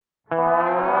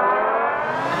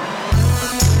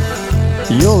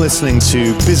You're listening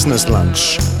to Business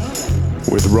Lunch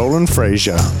with Roland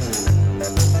Frasier.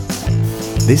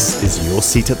 This is your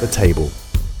seat at the table.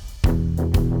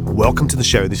 Welcome to the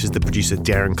show. This is the producer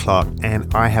Darren Clark,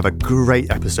 and I have a great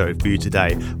episode for you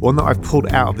today. One that I've pulled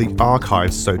out of the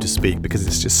archives, so to speak, because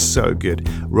it's just so good.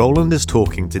 Roland is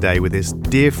talking today with his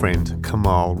dear friend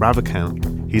Kamal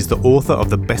Ravikant. He's the author of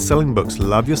the best-selling books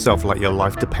Love Yourself Like Your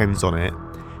Life Depends on It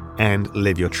and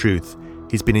Live Your Truth.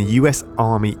 He's been a US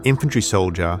Army infantry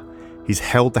soldier. He's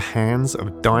held the hands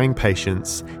of dying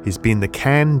patients. He's been the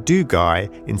can-do guy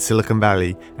in Silicon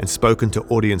Valley and spoken to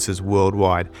audiences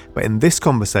worldwide. But in this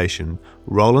conversation,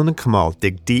 Roland and Kamal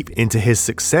dig deep into his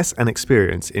success and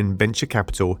experience in venture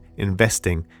capital,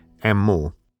 investing, and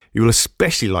more. You will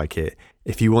especially like it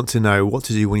if you want to know what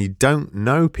to do when you don't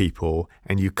know people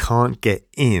and you can't get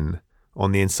in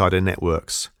on the insider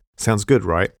networks. Sounds good,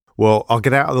 right? Well, I'll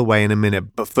get out of the way in a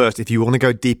minute, but first, if you want to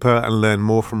go deeper and learn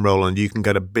more from Roland, you can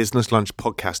go to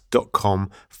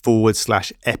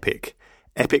businesslunchpodcast.com/epic.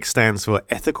 EPIC stands for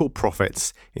Ethical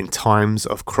Profits in Times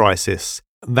of Crisis.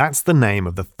 That's the name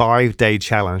of the 5-day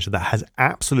challenge that has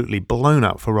absolutely blown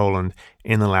up for Roland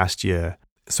in the last year.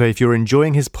 So if you're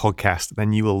enjoying his podcast,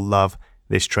 then you will love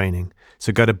this training.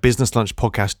 So go to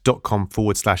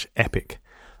businesslunchpodcast.com/epic.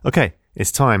 Okay,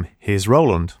 it's time. Here's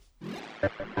Roland.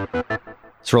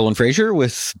 It's Roland Frasier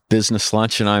with Business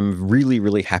Lunch, and I'm really,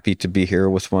 really happy to be here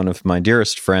with one of my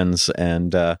dearest friends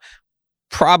and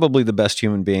probably the best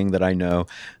human being that I know,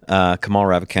 Kamal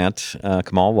Ravikant.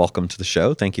 Kamal, welcome to the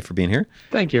show. Thank you for being here.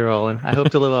 Thank you, Roland. I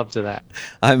hope to live up to that.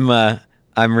 I'm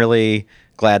really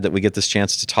glad that we get this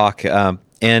chance to talk.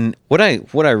 And what I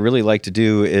really like to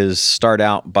do is start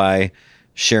out by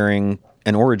sharing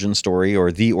an origin story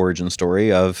or the origin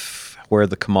story of where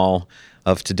the Kamal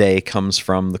of today comes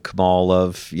from the Kamal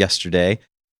of yesterday.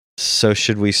 So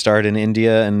should we start in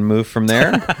India and move from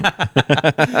there?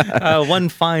 One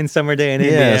fine summer day in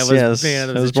India. I was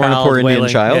born a poor Indian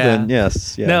child. Yeah. And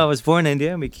yes. Yeah. No, I was born in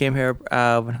India, and we came here when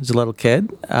I was a little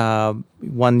kid.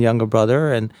 One younger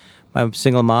brother, and my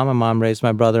single mom. My mom raised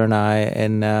my brother and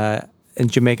I in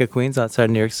Jamaica, Queens, outside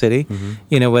New York City,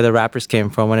 where the rappers came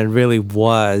from, when it really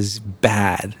was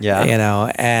bad.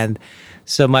 Yeah. And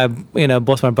so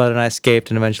both my brother and I escaped,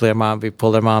 and eventually we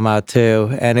pulled our mom out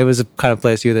too. And it was a kind of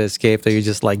place you either escaped or you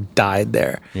just like died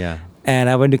there. Yeah. And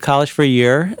I went to college for a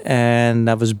year, and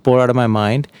I was bored out of my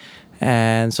mind.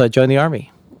 And so I joined the Army.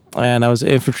 And I was an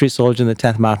infantry soldier in the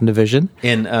 10th Mountain Division.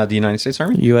 In the United States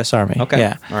Army? U.S. Army. Okay.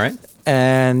 Yeah. All right.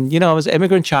 And, I was an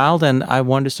immigrant child, and I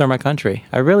wanted to serve my country.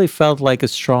 I really felt like a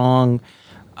strong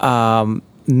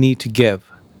need to give.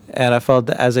 And I felt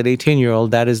that as an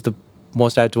 18-year-old, that is the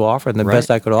most I had to offer, and the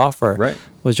best I could offer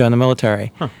was join the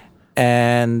military. Huh.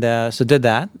 And so did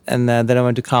that. And then I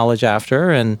went to college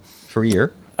after. And for a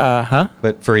year?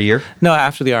 But for a year? No,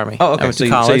 after the Army. Oh, okay. I went to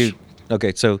college.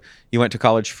 So you went to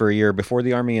college for a year before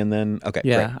the Army, and then, okay.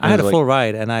 Yeah, right. I had a full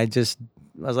ride, and I was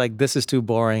like, this is too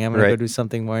boring. I'm going to go do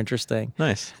something more interesting.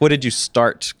 Nice. What did you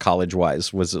start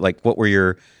college-wise? Was it like, what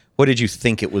did you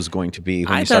think it was going to be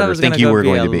when you started? I think you were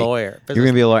going to be a lawyer. You're going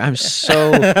to be a lawyer. I'm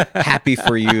so happy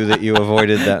for you that you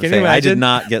avoided that fate. I did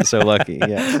not get so lucky.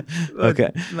 Yeah.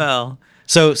 Okay. No.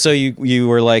 So you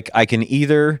were like, I can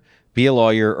either be a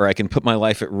lawyer or I can put my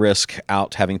life at risk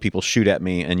out having people shoot at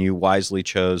me, and you wisely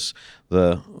chose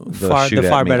the shoot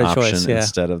at me option choice,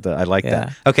 instead of the. I like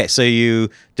that. Okay, so you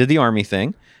did the Army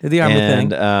thing.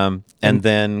 And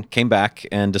then came back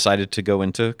and decided to go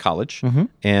into college. Mm-hmm.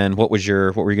 And what were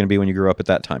you going to be when you grew up at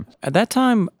that time? At that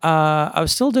time, I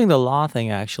was still doing the law thing,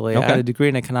 actually. Okay. I had a degree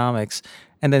in economics.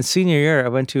 And then senior year, I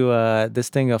went to this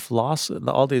thing of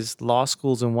all these law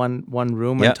schools in one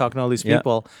room and talking to all these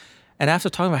people. And after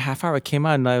talking about a half hour, I came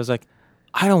out and I was like,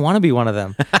 I don't want to be one of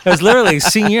them. It was literally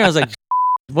senior year. I was like,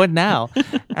 what now?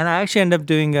 And I actually ended up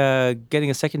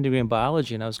getting a second degree in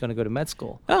biology, and I was going to go to med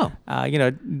school. Oh,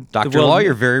 Dr. Law,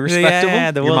 you're very respectable.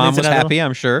 Yeah, your mom was happy,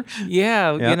 I'm sure.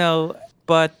 Yeah.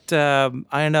 But I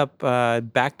ended up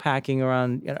backpacking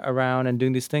around and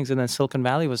doing these things, and then Silicon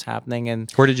Valley was happening.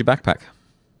 And where did you backpack?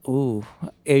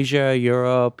 Asia,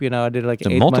 Europe. I did like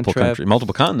an 8-month trip.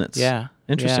 Multiple continents. Yeah.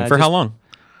 Interesting. For how long?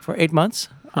 For 8 months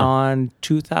on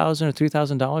 $2,000 or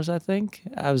 $3,000, I think.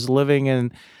 I was living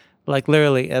in. Like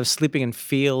literally, I was sleeping in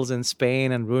fields in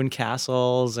Spain and ruined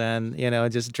castles, and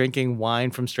just drinking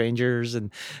wine from strangers, and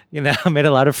I made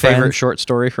a lot of friends. Favorite short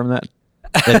story from that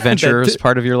adventurous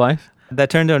part of your life?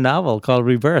 That turned into a novel called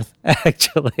Rebirth.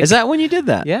 Actually, is that when you did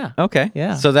that? Yeah. Okay.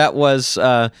 Yeah. So that was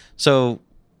so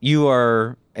you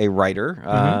are a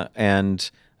writer and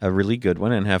a really good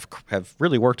one, and have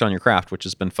really worked on your craft, which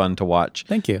has been fun to watch.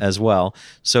 Thank you. As well.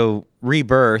 So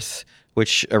Rebirth,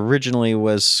 which originally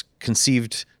was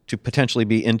conceived to potentially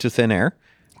be Into Thin Air.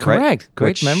 Correct. Right?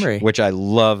 Great memory. Which I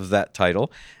love that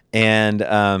title. And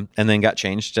then got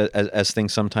changed as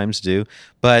things sometimes do.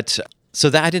 But so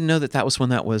that I didn't know that was when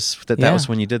that was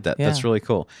when you did that. Yeah. That's really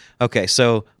cool. Okay,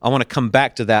 so I want to come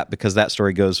back to that because that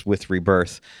story goes with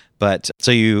Rebirth. But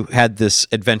so you had this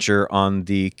adventure on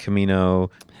the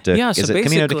Camino de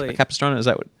Camino de Capistrano? Is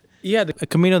that what? Yeah, the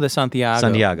Camino de Santiago.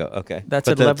 Santiago, okay. That's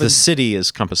but the city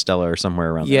is Compostela or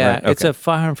somewhere around there, right? Yeah, it's a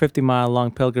 550-mile long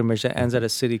pilgrimage that ends at a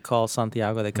city called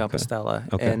Santiago de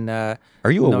Compostela. Okay. And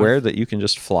are you aware that you can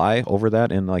just fly over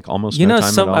that in like almost no time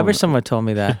at all? I wish someone told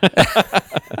me that.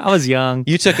 I was young.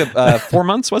 You took 4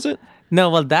 months, was it? No,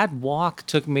 well, that walk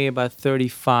took me about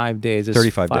 35 days. It's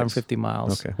 35 550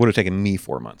 miles. Okay. Would have taken me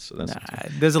 4 months. So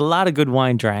there's a lot of good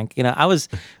wine drank. I was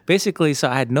basically, so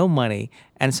I had no money.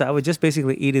 And so I would just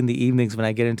basically eat in the evenings when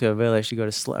I get into a village to go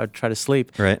to try to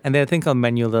sleep. Right. And then I think on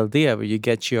Menú del Día, where you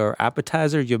get your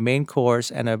appetizer, your main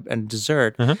course, and a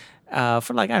dessert.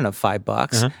 For like, I don't know,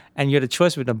 $5. And you had a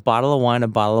choice between a bottle of wine and a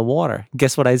bottle of water.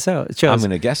 Guess what I chose? I'm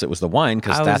going to guess it was the wine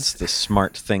because that's the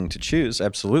smart thing to choose.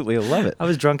 Absolutely. I love it. I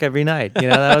was drunk every night.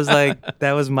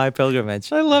 That was my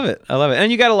pilgrimage. I love it.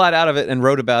 And you got a lot out of it and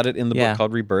wrote about it in the book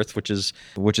called Rebirth, which is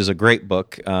a great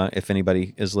book. If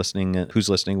anybody is listening, who's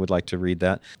listening would like to read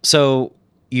that. So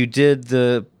you did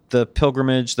the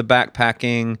pilgrimage, the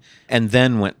backpacking, and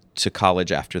then went to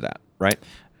college after that, right?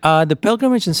 The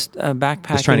pilgrimage and backpacking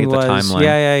Just trying to get the timeline.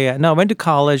 Yeah. No, I went to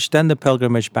college, then the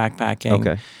pilgrimage backpacking.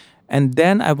 Okay. And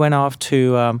then I went off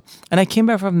to, and I came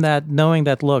back from that knowing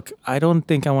that, look, I don't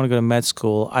think I want to go to med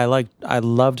school. I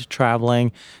loved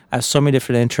traveling. I have so many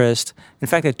different interests. In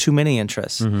fact, I had too many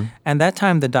interests. And that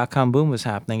time, the dot-com boom was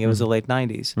happening. It was the late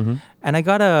 90s. And I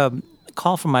got a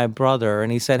call from my brother,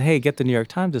 and he said, hey, get the New York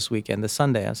Times this weekend, this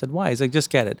Sunday. I said, why? He's like, just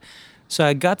get it. So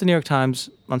I got the New York Times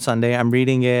on Sunday. I'm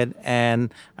reading it,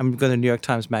 and I'm going to the New York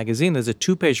Times Magazine. There's a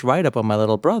 2-page write-up on my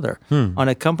little brother on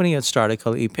a company that started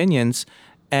called ePinions.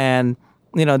 And,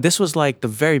 this was like the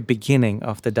very beginning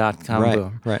of the dot-com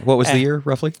boom. Right. What was the year,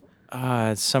 roughly?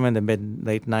 Somewhere in the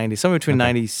late 90s, somewhere between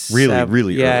 97.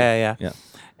 Really early. Yeah.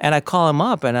 And I call him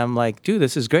up, and I'm like, dude,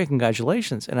 this is great.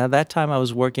 Congratulations. And at that time, I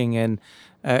was working in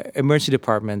emergency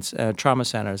departments, trauma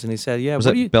centers. And he said, yeah. Was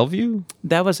that Bellevue?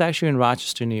 That was actually in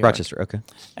Rochester, New York. Rochester, okay.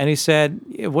 And he said,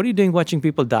 what are you doing watching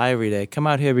people die every day? Come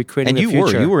out here, be creating the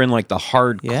future. And you were in like the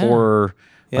hardcore,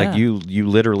 like you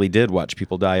literally did watch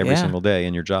people die every single day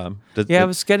in your job. I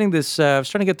was getting this, I was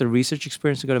trying to get the research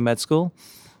experience to go to med school.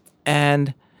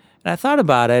 And I thought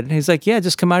about it. And he's like, yeah,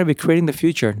 just come out here, be creating the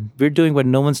future. We're doing what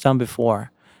no one's done before.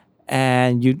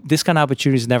 And this kind of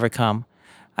opportunities never come.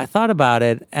 I thought about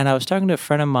it, and I was talking to a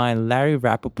friend of mine, Larry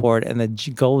Rappaport, in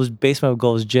the basement of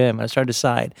Gold's Gym. I started to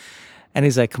decide. And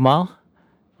he's like, Kamal,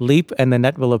 leap and the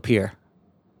net will appear.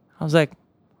 I was like,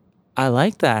 I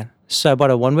like that. So I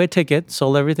bought a one-way ticket,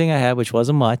 sold everything I had, which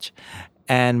wasn't much,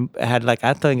 and I had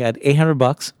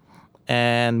 $800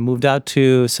 and moved out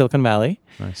to Silicon Valley.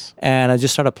 Nice. And I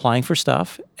just started applying for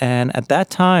stuff. And at that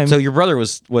time... So your brother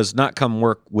was not come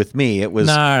work with me. It was,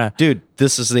 no. Dude,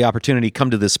 this is the opportunity.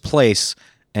 Come to this place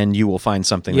and you will find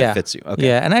something that fits you. Okay.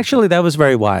 Yeah, and actually that was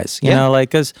very wise. You know,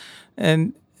 because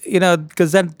then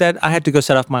I had to go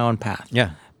set off my own path.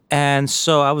 Yeah. And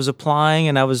so I was applying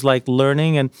and I was like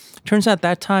learning, and turns out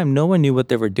that time no one knew what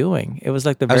they were doing. It was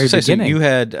like the very beginning. So you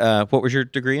had, what was your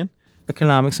degree in?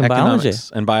 Economics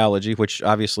and biology, which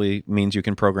obviously means you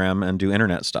can program and do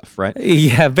internet stuff, right?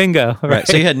 Yeah, bingo. Right.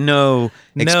 So you had no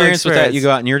experience with that. You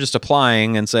go out and you're just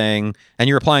applying and saying, and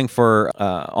you're applying for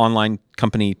online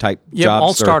company type jobs,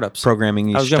 all startups,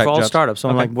 programming. I was going for all startups. So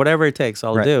I'm like, whatever it takes,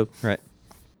 I'll do. Right.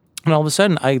 And all of a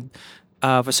sudden,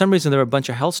 for some reason, there were a bunch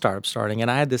of health startups starting,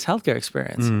 and I had this healthcare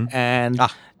experience,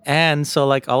 and so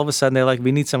like all of a sudden they're like,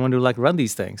 we need someone to like run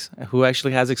these things who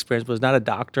actually has experience, but was not a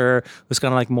doctor, who's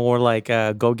kind of like more like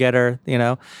a go-getter,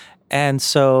 And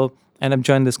so I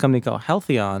joined this company called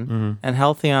Healthion, and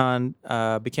Healthion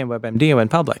became WebMD and went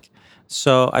public.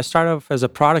 So I started off as a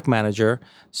product manager.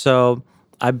 So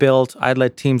I'd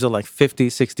led teams of like 50,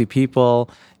 60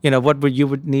 people. What you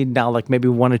would need now, like maybe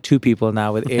 1 or 2 people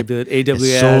now with AWS.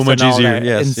 It's so much easier.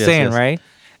 Yes, insane, right?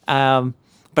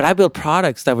 But I built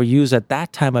products that were used at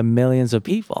that time by millions of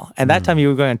people. And that time you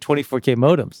were going on 24K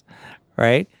modems,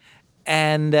 right?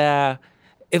 And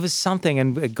it was something,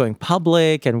 and going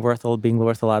public and being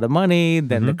worth a lot of money,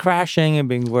 then the crashing and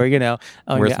being worth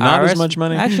not as much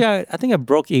money. Actually, I think I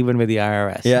broke even with the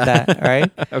IRS. Yeah. Right?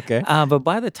 Okay. But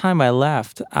by the time I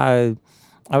left, I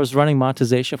was running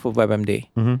monetization for WebMD,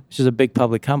 which is a big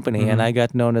public company, and I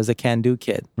got known as a can-do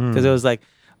kid because it was like,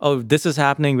 oh, this is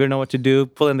happening. We don't know what to do.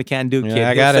 Pull in the can-do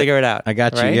kit. You'll figure it out. I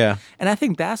got you, yeah. And I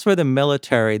think that's where the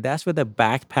military, that's where the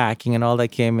backpacking and all that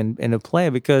came into play,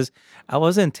 because I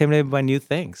wasn't intimidated by new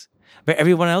things. But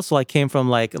everyone else like came from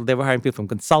like, they were hiring people from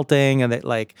consulting and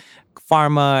like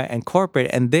pharma and corporate,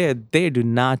 and they do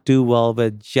not do well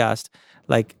with just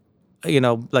like,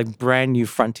 like brand new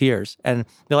frontiers. And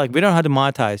they're like, we don't know how to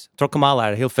monetize. Throw Kamal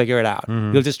at it. He'll figure it out.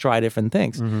 Mm-hmm. He'll just try different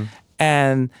things. Mm-hmm.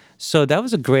 And so that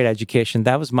was a great education.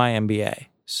 That was my MBA.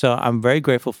 So I'm very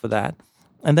grateful for that.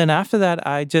 And then after that,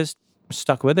 I just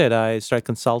stuck with it. I started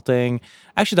consulting.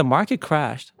 Actually, the market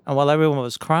crashed. And while everyone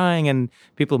was crying and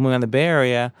people moving in the Bay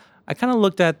Area, I kind of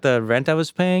looked at the rent I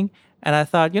was paying, and I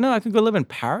thought, I could go live in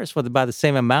Paris for about the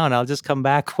same amount. I'll just come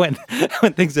back when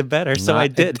things are better. So I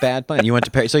did. Bad plan. You went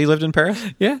to Paris. So you lived in Paris?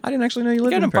 Yeah. I didn't actually know you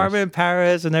lived in Paris. I got an apartment in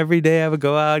Paris, and every day I would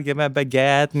go out, get my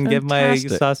baguette, and get my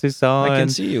saucisson. I can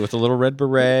see you with a little red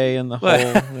beret and the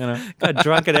whole, Got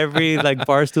drunk at every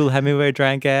Barstool Hemingway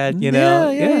drank at,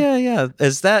 Yeah.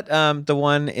 Is that the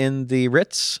one in the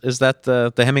Ritz? Is that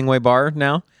the Hemingway bar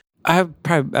now? I've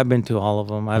been to all of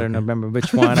them. I don't remember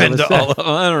which one. I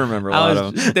don't remember a lot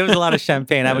of them. There was a lot of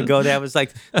champagne. I would go there. I was like,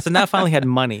 so now I finally had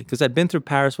money, because I'd been through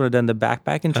Paris when I'd done the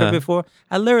backpacking trip before.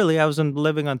 I was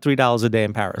living on $3 a day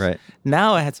in Paris. Right.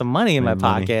 Now I had some money in my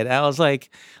pocket. I was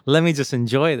like, let me just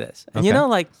enjoy this. And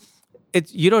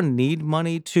you don't need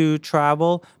money to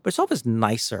travel, but it's always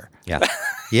nicer. Yeah.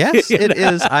 Yes, it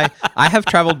is. I have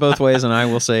traveled both ways, and I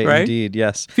will say, indeed,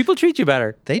 yes. People treat you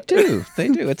better. They do.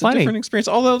 It's a different experience.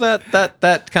 Although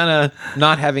that kind of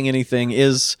not having anything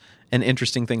is an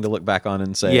interesting thing to look back on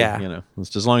and say,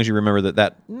 just as long as you remember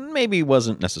that maybe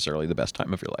wasn't necessarily the best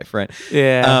time of your life, right?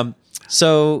 Yeah.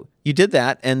 So you did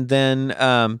that, and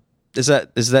then is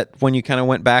that when you kind of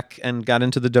went back and got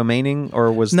into the domaining, or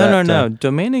was No.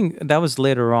 Domaining, that was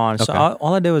later on. Okay. So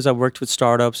all I did was I worked with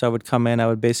startups. I would come in. I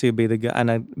would basically be the guy, and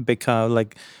I'd become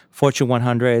like Fortune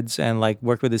 100s and like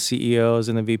work with the CEOs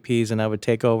and the VPs, and I would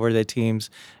take over their teams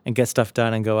and get stuff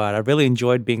done and go out. I really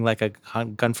enjoyed being like a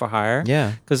gun for hire.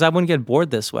 Yeah. Because I wouldn't get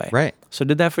bored this way. Right. So I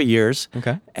did that for years.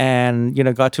 Okay. And,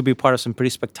 got to be part of some pretty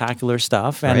spectacular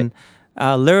stuff. And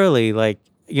literally like,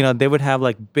 they would have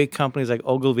like big companies like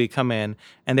Ogilvy come in,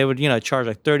 and they would, charge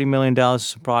like $30 million a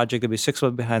project. They'd be 6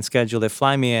 months behind schedule. They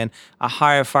fly me in.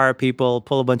 I fire people,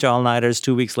 pull a bunch of all-nighters.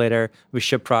 2 weeks later, we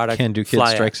ship product. Can-do kid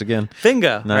strikes again.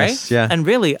 Bingo, nice, right? Yeah. And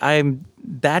really,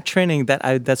 that training,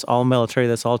 that's all military.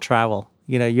 That's all travel.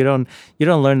 You don't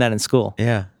learn that in school.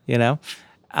 Yeah.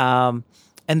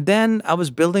 And then I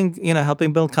was building,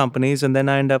 helping build companies, and then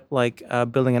I ended up like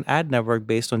building an ad network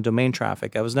based on domain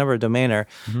traffic. I was never a domainer,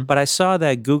 but I saw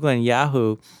that Google and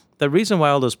Yahoo, the reason why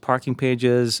all those parking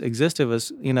pages existed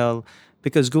was,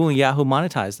 because Google and Yahoo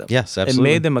monetized them. Yes, absolutely.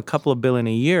 It made them a couple of billion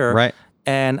a year. Right.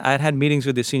 And I'd had meetings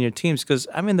with the senior teams because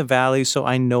I'm in the Valley, so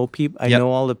I know people. I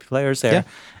know all the players there. Yeah.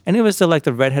 And it was the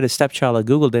redheaded stepchild of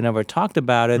Google. They never talked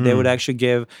about it. They would actually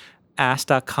give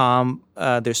Ask.com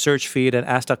their search feed, and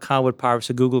Ask.com would power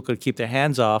so Google could keep their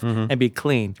hands off and be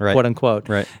clean, quote unquote.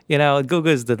 Right. Google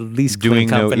is the least clean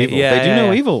company. No evil. They do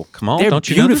no evil. Come on, they're don't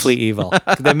you beautifully evil.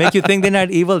 They make you think they're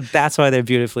not evil. That's why they're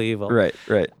beautifully evil. Right.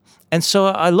 And so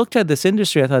I looked at this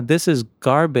industry. I thought, this is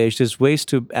garbage. There's ways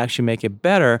to actually make it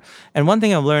better. And one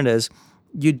thing I've learned is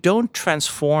you don't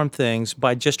transform things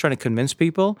by just trying to convince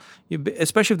people,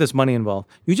 especially if there's money involved.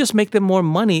 You just make them more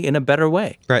money in a better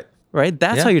way. Right?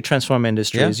 That's how you transform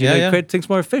industries. You create things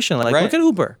more efficient. Like look at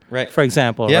Uber, for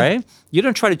example, right? You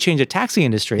don't try to change a taxi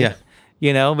industry,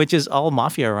 which is all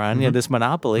mafia run, this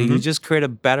monopoly. You just create a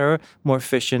better, more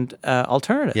efficient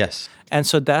alternative. Yes. And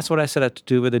so that's what I set out to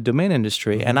do with the domain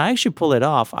industry. And I actually pulled it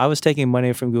off. I was taking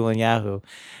money from Google and Yahoo,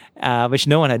 which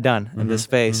no one had done in this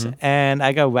space. And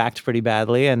I got whacked pretty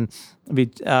badly. And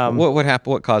what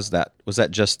happened? What caused that? Was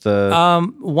that just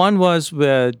the... one was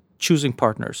choosing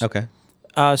partners. Okay.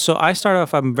 So I started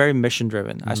off, I'm very mission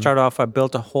driven. I started off, I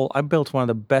built one of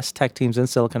the best tech teams in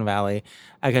Silicon Valley.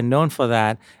 I got known for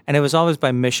that. And it was always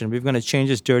by mission. We're going to change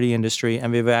this dirty industry,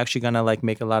 and we were actually going to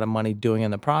make a lot of money doing it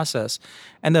in the process.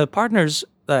 And the partners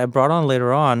that I brought on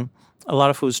later on, a lot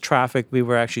of whose traffic we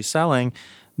were actually selling,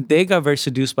 they got very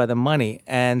seduced by the money.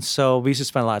 And so we used to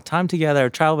spend a lot of time together,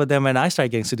 travel with them, and I started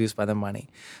getting seduced by the money.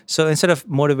 So instead of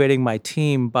motivating my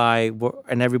team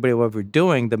and everybody what we're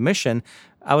doing, the mission,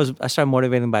 I started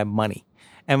motivating by money.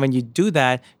 And when you do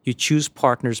that, you choose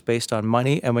partners based on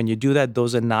money. And when you do that,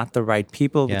 those are not the right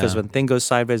people, because when things go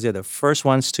sideways, they're the first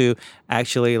ones to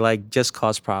actually just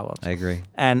cause problems. I agree.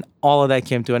 And all of that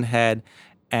came to an head,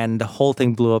 and the whole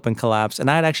thing blew up and collapsed.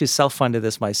 And I had actually self-funded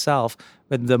this myself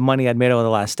with the money I'd made over the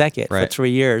last decade for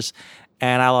 3 years.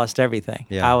 and I lost everything.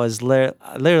 I was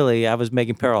literally, I was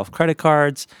making payroll off credit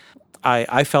cards.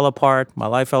 I fell apart. My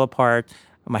life fell apart.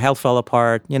 My health fell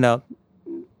apart,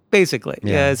 basically.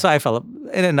 So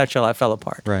in a nutshell, I fell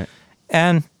apart. Right.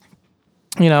 And,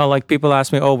 like people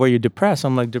ask me, oh, were you depressed?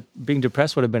 I'm like, being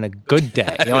depressed would have been a good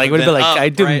day. It would have been like, I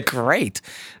did great.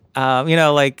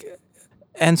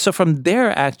 And so from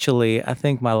there, actually, I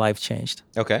think my life changed.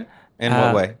 Okay. In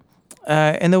what way?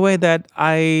 In the way that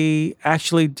I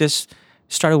actually just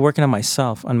started working on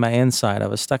myself, on my inside. I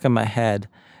was stuck in my head.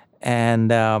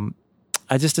 And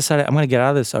I just decided I'm going to get out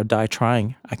of this or die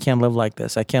trying. I can't live like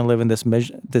this. I can't live in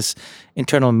this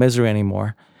internal misery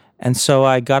anymore. And so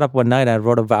I got up one night, I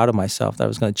wrote a vow to myself that I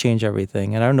was going to change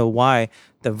everything. And I don't know why.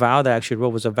 The vow that I actually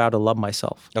wrote was a vow to love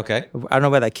myself. Okay. I don't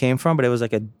know where that came from, but it was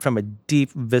like from a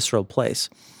deep, visceral place.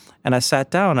 And I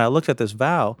sat down and I looked at this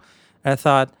vow and I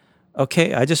thought,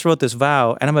 okay, I just wrote this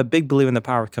vow, and I'm a big believer in the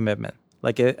power of commitment.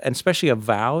 And especially a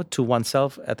vow to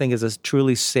oneself, I think is a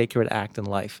truly sacred act in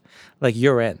life. Like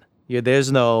you're in.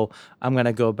 There's no, I'm going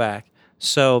to go back.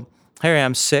 So here I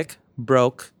am, sick,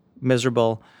 broke,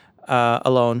 miserable,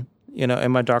 alone,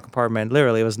 in my dark apartment.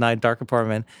 Literally, it was a dark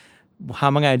apartment. How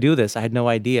am I going to do this? I had no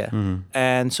idea. Mm-hmm.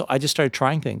 And so I just started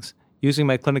trying things. Using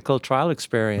my clinical trial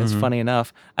experience, funny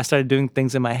enough, I started doing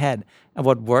things in my head. And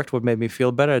what worked, what made me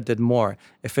feel better, I did more.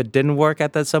 If it didn't work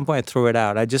at some point, I threw it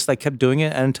out. I just kept doing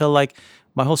it until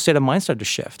my whole state of mind started to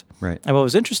shift. Right. And what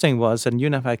was interesting was, and you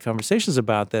and I have had conversations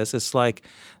about this, it's like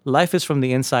life is from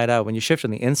the inside out. When you shift on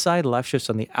the inside, life shifts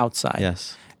on the outside.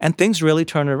 Yes. And things really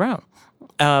turned around.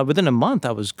 Within a month,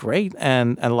 I was great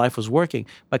and life was working.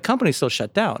 My company still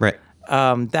shut down. Right.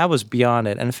 That was beyond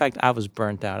it. And in fact, I was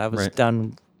burnt out. I was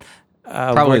done.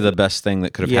 Probably the best thing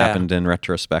that could have happened in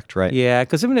retrospect, right? Yeah,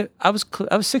 because I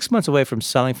was 6 months away from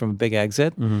selling from a big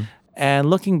exit. Mm-hmm. And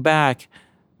looking back,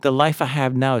 the life I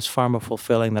have now is far more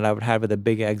fulfilling than I would have with a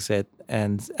big exit,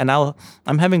 and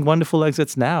I'm having wonderful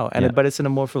exits now, but it's in a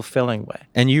more fulfilling way.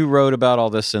 And you wrote about all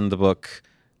this in the book,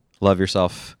 Love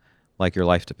Yourself Like Your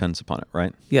Life Depends Upon It,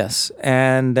 right? Yes,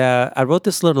 and I wrote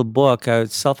this little book. I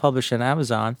was self-published on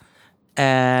Amazon,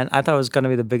 and I thought it was going to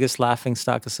be the biggest laughing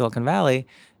stock of Silicon Valley.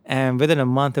 And within a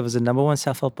month, it was the #1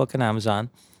 self-help book on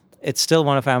Amazon. It's still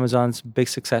one of Amazon's big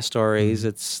success stories. Mm-hmm.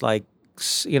 It's like,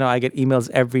 I get emails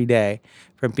every day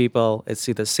from people. It's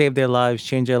either save their lives,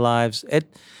 change their lives. It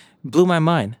blew my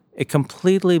mind. It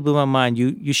completely blew my mind.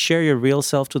 You share your real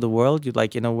self to the world,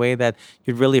 in a way that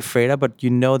you're really afraid of, but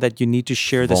you know that you need to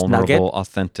share this nugget. Vulnerable,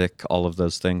 authentic, all of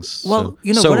those things. Well,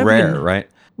 so rare, right?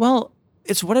 Well,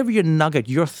 it's whatever your nugget,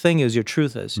 your thing is, your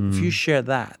truth is. Mm-hmm. If you share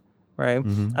that, right?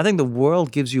 Mm-hmm. I think the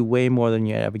world gives you way more than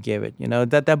you ever gave it.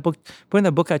 That book, putting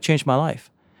that book out changed my life.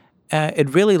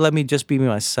 It really let me just be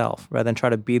myself rather than try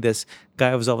to be this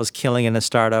guy who was always killing in a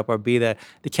startup or be the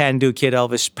can-do kid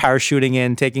always parachuting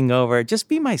in, taking over. Just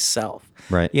be myself.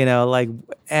 Right.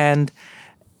 And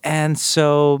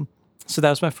so that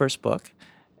was my first book.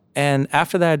 And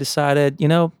after that, I decided,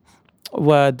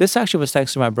 this actually was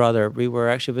thanks to my brother. We were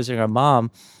actually visiting our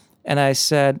mom. And I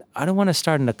said, I don't want to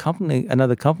start another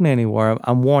company anymore.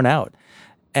 I'm worn out.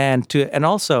 And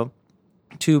also,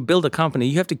 to build a company,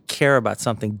 you have to care about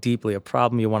something deeply, a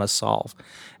problem you want to solve.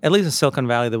 At least in Silicon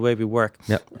Valley, the way we work.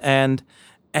 Yep. And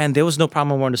there was no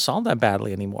problem I wanted to solve that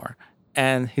badly anymore.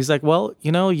 And he's like, well,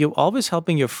 you're always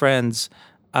helping your friends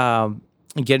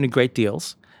getting great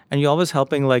deals. And you're always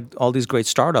helping all these great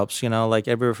startups,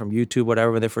 everywhere from YouTube,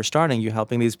 whatever, when they're first starting, you're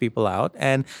helping these people out.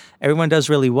 And everyone does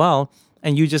really well.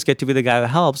 And you just get to be the guy who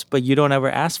helps, but you don't ever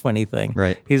ask for anything.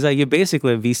 Right. He's like, you're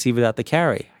basically a VC without the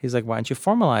carry. He's like, why don't you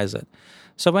formalize it?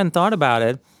 So when I thought about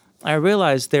it, I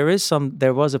realized there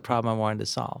was a problem I wanted to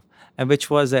solve, and which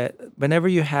was that whenever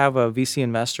you have a VC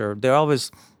investor, they're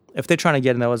always, if they're trying to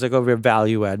get in, they're always like, oh, we're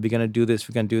value add, we're going to do this,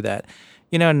 we're going to do that.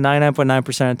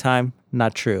 99.9% of the time,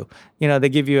 not true. They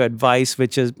give you advice,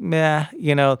 which is meh,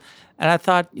 and I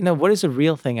thought, what is the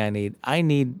real thing I need?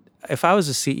 If I was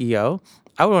a CEO,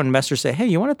 I would want investors say, hey,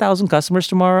 you want 1,000 customers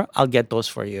tomorrow? I'll get those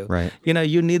for you. Right.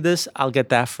 You need this, I'll get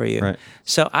that for you. Right.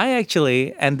 So I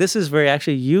actually, and this is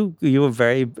you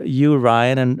were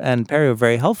Ryan and Perry were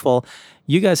very helpful.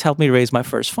 You guys helped me raise my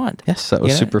first fund. Yes, that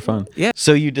was super fun. Yeah.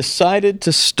 So you decided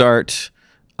to start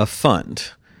a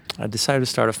fund. I decided to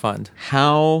start a fund.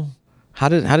 How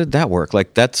did that work?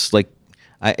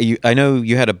 I know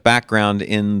you had a background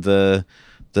in the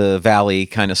Valley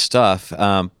kind of stuff,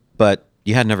 but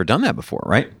you had never done that before,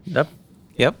 right?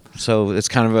 Yep. So it's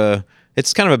kind of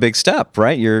a big step,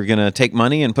 right? You're gonna take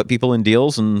money and put people in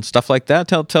deals and stuff like that.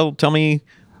 Tell me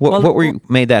What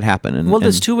made that happen?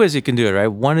 There's two ways you can do it, right?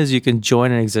 One is you can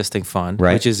join an existing fund,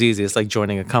 right, which is easy. It's like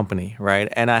joining a company, right?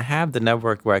 And I have the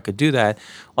network where I could do that.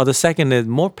 Or the second is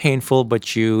more painful,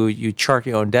 but you chart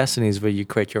your own destinies where you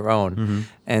create your own. Mm-hmm.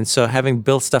 And so having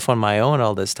built stuff on my own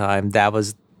all this time, that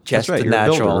was just the natural. You're a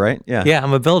builder, right? Yeah,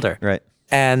 I'm a builder. Right.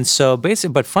 And so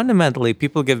but fundamentally,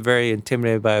 people get very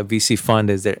intimidated by a VC fund.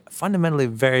 They're fundamentally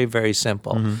very, very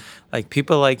simple. Mm-hmm. Like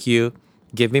people like you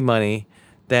give me money,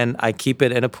 then I keep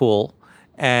it in a pool.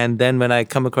 And then when I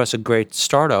come across a great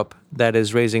startup that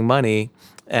is raising money,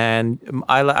 and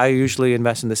I usually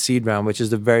invest in the seed round, which is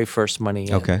the very first money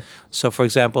in. Okay. So for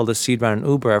example, the seed round in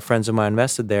Uber, friends of mine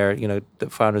invested there, the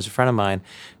founder's a friend of mine.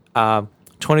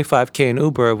 $25K in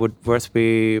Uber would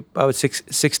be about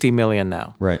 $60 million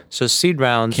now. Right. So seed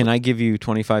rounds. Can I give you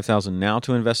 $25,000 now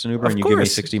to invest in Uber, and you give me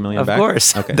 $60 million back? Of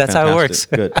course. Okay, that's how it works.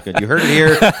 Good. You heard it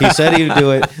here. He said he'd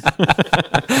do it.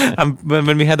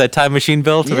 When we had that time machine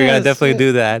built, we're gonna definitely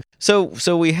do that.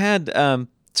 So we had.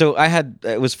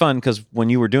 It was fun because when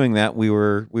you were doing that, we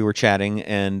were chatting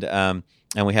and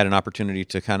we had an opportunity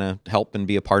to kind of help and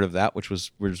be a part of that, which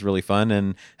was really fun,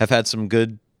 and have had some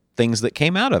good things that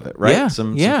came out of it, right? Yeah,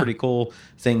 some pretty cool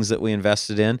things that we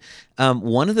invested in.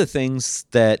 One of the things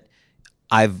that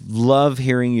I love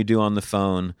hearing you do on the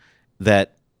phone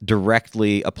that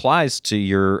directly applies to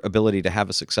your ability to have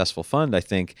a successful fund, I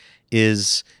think,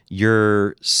 is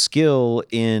your skill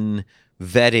in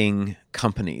vetting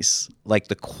companies, like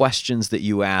the questions that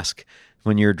you ask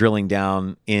when you're drilling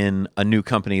down in a new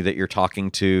company that you're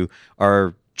talking to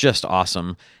are just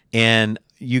awesome. And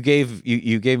you gave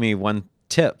me one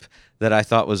tip that I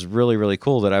thought was really, really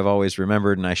cool that I've always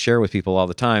remembered and I share with people all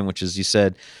the time, which is you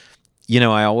said,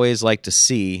 I always like to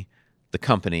see the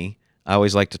company. I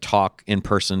always like to talk in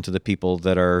person to the people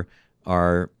that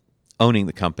are owning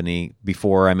the company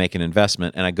before I make an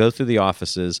investment. And I go through the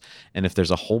offices, and if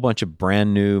there's a whole bunch of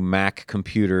brand new Mac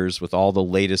computers with all the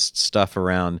latest stuff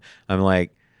around, I'm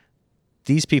like,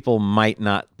 these people might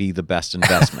not be the best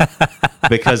investment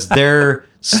because they're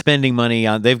spending money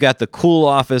on, they've got the cool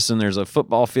office and there's a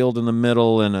football field in the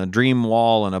middle and a dream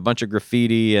wall and a bunch of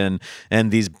graffiti and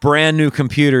these brand new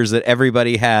computers that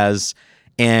everybody has.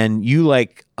 And you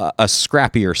like a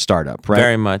scrappier startup, right?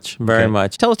 Very much.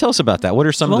 Tell us about that. What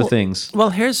are some of the things?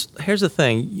 Well, here's the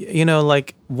thing.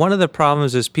 Like one of the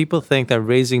problems is people think that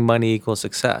raising money equals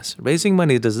success. Raising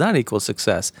money does not equal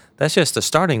success. That's just the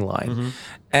starting line. Mm-hmm.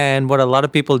 And what a lot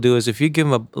of people do is if you give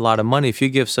them a lot of money, if you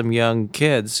give some young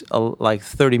kids like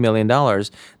 $30 million,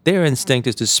 their instinct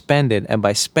is to spend it. And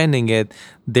by spending it,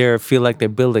 they feel like they're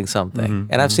building something.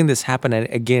 Mm-hmm. And I've seen this happen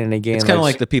again and again. It's kind of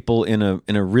like the people in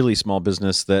a really small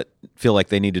business that feel like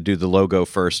they need to do the logo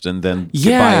first and then buy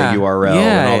a URL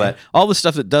and all that. All the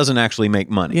stuff that doesn't actually make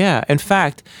money. Yeah. In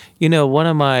fact, one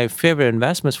of my favorite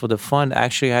investments for the fund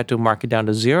actually had to mark it down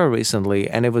to zero recently,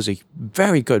 and it was a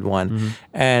very good one. Mm-hmm.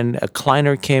 And a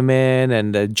Kleiner came in,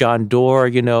 and John Doerr,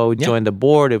 joined the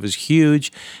board. It was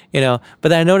huge,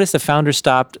 But I noticed the founder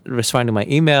stopped responding to my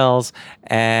emails,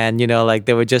 and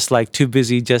they were just like too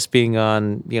busy just being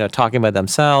on, talking about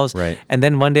themselves. Right. And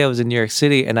then one day I was in New York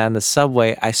City, and on the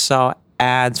subway I saw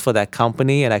ads for that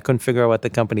company, and I couldn't figure out what the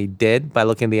company did by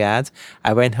looking at the ads.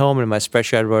 I went home and in my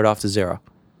spreadsheet I wrote off to zero.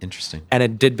 Interesting. And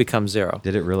it did become zero.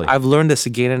 Did it really? I've learned this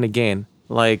again and again.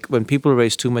 Like when people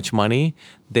raise too much money,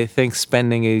 they think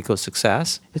spending equals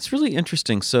success. It's really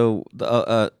interesting. So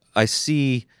I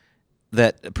see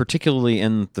that particularly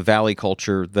in the Valley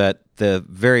culture that the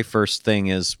very first thing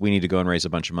is we need to go and raise a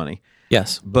bunch of money.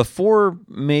 Yes. Before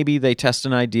maybe they test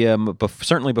an idea,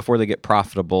 certainly before they get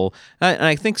profitable. And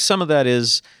I think some of that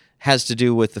has to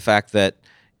do with the fact that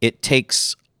it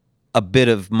takes a bit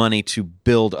of money to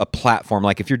build a platform.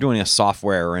 Like if you're doing a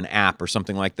software or an app or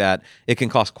something like that, it can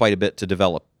cost quite a bit to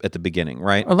develop at the beginning,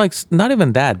 right? Or like not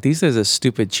even that. These days are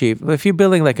stupid cheap. If you're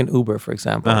building like an Uber, for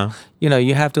example,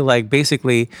 you have to like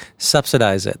basically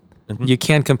subsidize it. Mm-hmm. You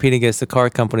can't compete against the car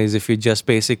companies if you're just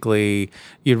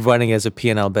you're running as a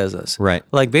P&L business. Right.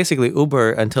 Like basically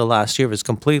Uber until last year was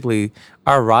completely,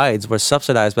 our rides were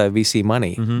subsidized by VC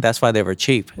money. Mm-hmm. That's why they were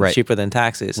cheap, right. Cheaper than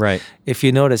taxis. Right. If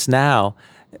you notice now,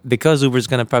 because Uber's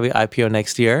going to probably IPO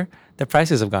next year, the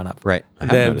prices have gone up. Right. I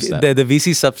have noticed that. The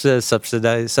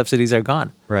VC subsidies are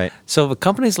gone. Right. So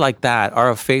companies like that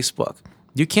are a Facebook.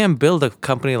 You can't build a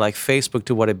company like Facebook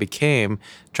to what it became,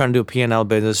 trying to do a P&L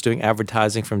business, doing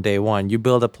advertising from day one. You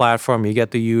build a platform, you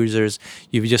get the users,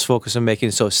 you just focus on making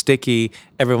it so sticky,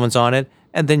 everyone's on it,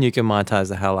 and then you can monetize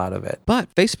the hell out of it.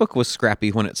 But Facebook was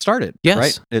scrappy when it started,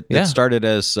 yes. right? It started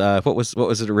as, what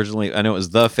was it originally? I know it was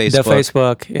the Facebook. The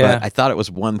Facebook, yeah. But I thought it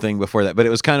was one thing before that, but it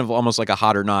was kind of almost like a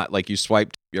hot or not, like you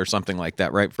swiped or something like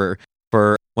that, right? For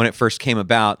when it first came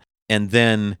about, and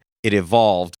then it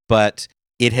evolved, but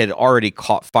it had already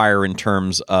caught fire in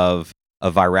terms of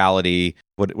virality.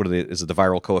 Is it the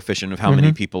viral coefficient of how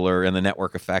many people are in the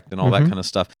network effect and all that kind of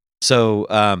stuff?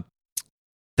 So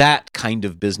that kind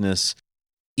of business,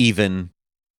 even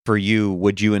for you,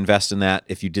 would you invest in that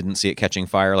if you didn't see it catching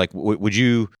fire? Like, would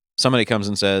you? Somebody comes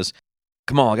and says,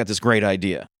 "Come on, I got this great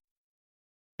idea,"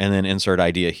 and then insert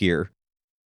idea here.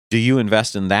 Do you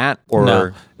invest in that, or no?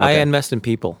 Okay. I invest in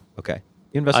people. Okay.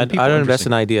 You invest in people. I don't invest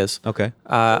in ideas. Okay.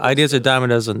 Ideas are a dime a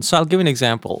dozen. So I'll give you an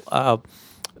example.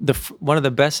 One of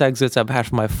the best exits I've had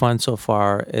from my fund so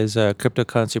far is a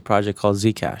cryptocurrency project called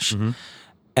Zcash.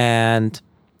 And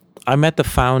I met the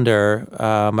founder.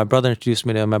 My brother introduced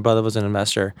me to him. My brother was an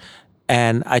investor.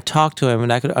 And I talked to him,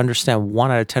 and I could understand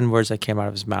 1 out of 10 words that came out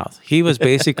of his mouth. He was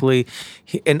basically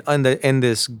in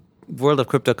this world of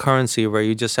cryptocurrency where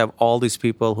you just have all these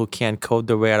people who can't code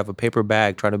their way out of a paper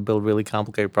bag trying to build really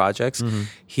complicated projects.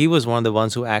 He was one of the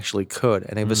ones who actually could,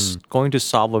 and he was going to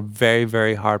solve a very,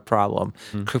 very hard problem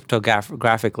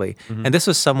cryptographically. And this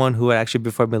was someone who had actually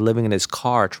before been living in his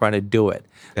car trying to do it.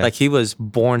 Okay. Like he was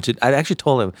born to, I actually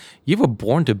told him, "You were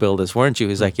born to build this, weren't you?"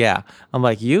 He's like, "Yeah." I'm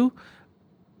like, "You?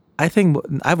 I think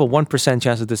I have a 1%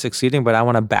 chance of this succeeding, but I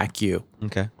want to back you."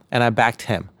 Okay. And I backed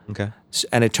him. Okay.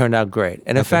 And it turned out great.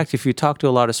 And in fact, if you talk to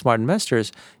a lot of smart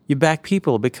investors, you back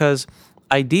people because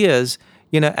ideas,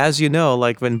 as you know,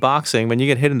 like when boxing, when you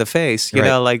get hit in the face, you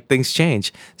know, like things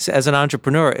change. So as an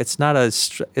entrepreneur, it's not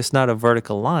a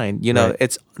vertical line.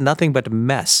 It's nothing but a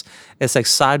mess. It's like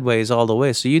sideways all the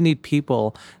way. So you need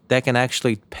people that can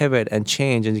actually pivot and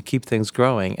change and keep things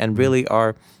growing and really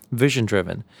are vision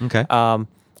driven. Okay.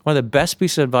 One of the best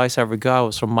pieces of advice I ever got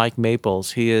was from Mike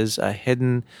Maples. He is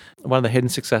one of the hidden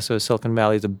successors of Silicon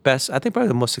Valley. He's the best, I think probably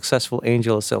the most successful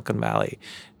angel of Silicon Valley.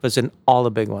 Was in all the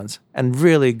big ones. And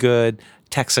really good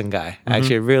Texan guy,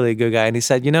 actually a really good guy. And he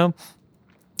said,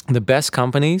 the best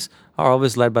companies are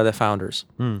always led by the founders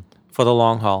for the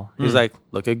long haul. He's like,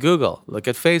 look at Google, look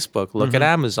at Facebook, look at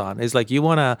Amazon. He's like, you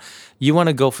wanna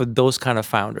go for those kind of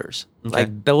founders. Okay.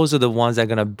 Like those are the ones that are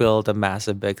gonna build the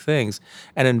massive big things.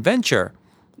 And in venture,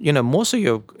 most of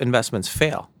your investments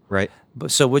fail. Right.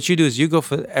 But so what you do is you go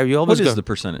for. You always What is the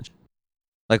percentage?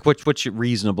 Like what's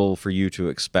reasonable for you to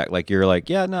expect? Like you're like,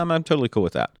 yeah, no, I'm totally cool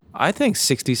with that. I think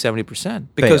 60-70%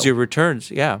 because your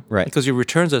returns, right. Because your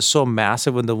returns are so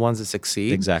massive when the ones that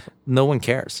succeed. Exactly. No one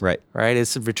cares. Right.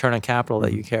 It's the return on capital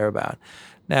that you care about.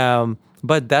 Now,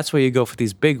 but that's where you go for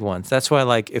these big ones. That's why,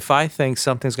 like, if I think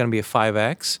something's going to be a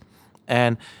 5x,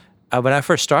 and when I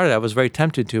first started, I was very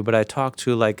tempted to, but I talked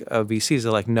to like VCs.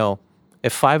 They're like, no,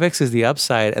 if 5x is the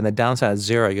upside and the downside is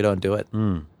 0, you don't do it.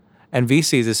 And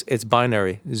VCs, it's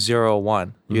binary, 0 or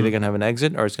 1. You're either going to have an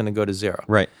exit or it's going to go to 0.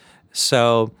 Right.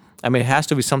 So, it has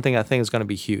to be something I think is going to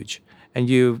be huge. And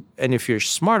if you're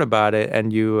smart about it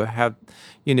and you have,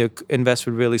 invest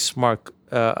with really smart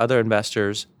other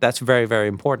investors, that's very, very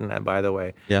important. And by the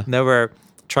way, never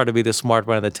try to be the smart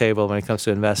one at the table when it comes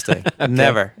to investing. Okay.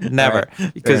 Never,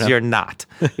 right. Because you're not.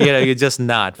 You're just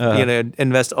not.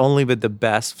 Invest only with the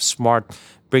best, smart.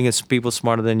 Bring in people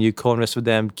smarter than you. Co-invest with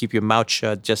them. Keep your mouth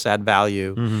shut. Just add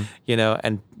value.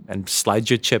 And slide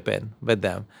your chip in with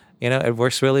them. It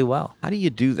works really well. How do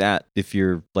you do that if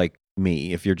you're like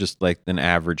me? If you're just like an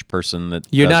average person that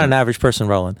you're not an average person,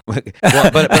 Roland. Well,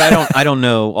 but I don't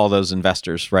know all those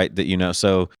investors, right? That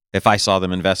So if I saw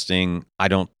them investing, I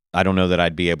don't know that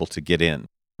I'd be able to get in,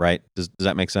 right? Does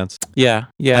that make sense? Yeah.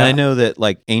 And I know that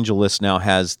like AngelList now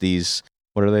has these,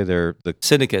 what are they? They're the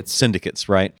syndicates,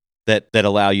 right? That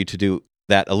allow you to do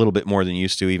that a little bit more than you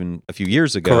used to even a few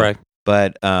years ago. Correct.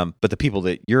 But the people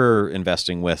that you're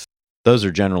investing with, those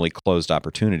are generally closed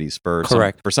opportunities for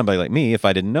somebody like me if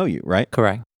I didn't know you, right?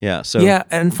 Correct. Yeah. So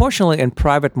unfortunately, in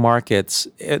private markets,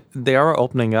 they are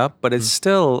opening up, but it's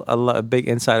still a big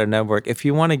insider network. If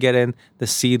you want to get in the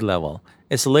seed level,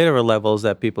 it's later levels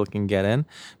that people can get in.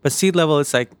 But seed level,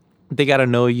 it's like they got to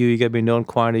know you. You got to be known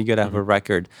quantity. You got to have a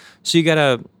record. So you got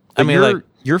to.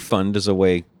 Your fund is a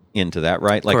way into that,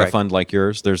 right? Like correct. A fund like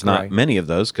yours. There's not many of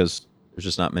those because there's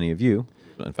just not many of you.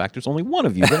 In fact, there's only one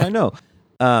of you that I know.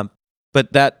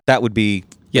 But that would be.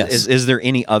 Yes. Is there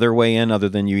any other way in other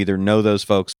than you either know those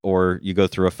folks or you go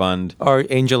through a fund or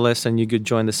AngelList and you could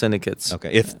join the syndicates?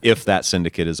 Okay, if that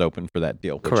syndicate is open for that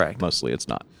deal, which correct. Mostly it's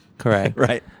not. Correct.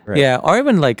 Right. Yeah, or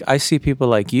even like I see people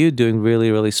like you doing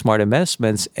really, really smart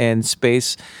investments in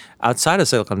space outside of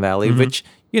Silicon Valley, which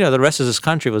the rest of this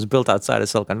country was built outside of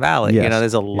Silicon Valley. Yes.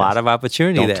 There's a lot of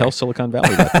opportunity there. Don't tell Silicon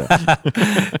Valley about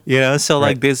that. So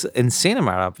right. There's insane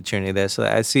amount of opportunity there. So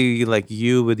I see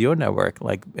you with your network,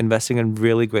 investing in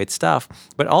really great stuff,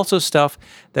 but also stuff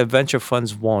that venture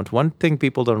funds won't. One thing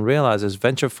people don't realize is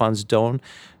venture funds don't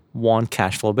want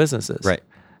cash flow businesses. Right.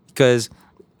 Because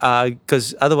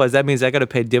otherwise that means I got to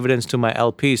pay dividends to my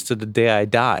LPs to the day I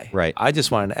die. Right. I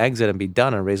just want an exit and be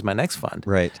done and raise my next fund.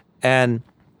 Right.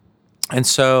 And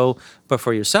so, but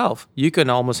for yourself, you can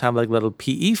almost have little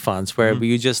PE funds where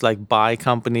you just buy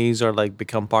companies or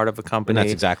become part of a company. And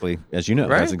that's exactly, as you know,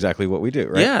 right? That's exactly what we do,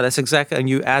 right? Yeah, that's exactly. And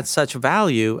you add such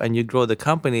value and you grow the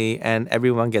company and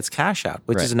everyone gets cash out,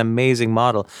 which is an amazing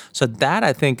model. So that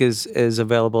I think is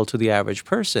available to the average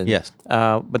person. Yes.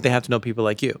 But they have to know people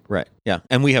like you. Right. Yeah.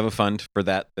 And we have a fund for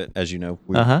that as you know,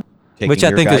 which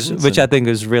I think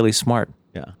is really smart.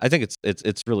 Yeah, I think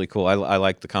it's really cool. I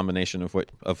like the combination of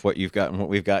what you've got and what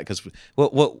we've got, because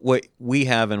what we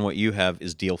have and what you have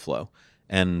is deal flow,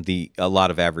 and a lot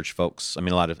of average folks. I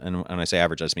mean, and when I say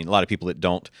average, I just mean a lot of people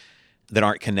that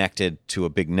aren't connected to a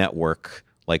big network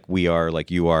like we are,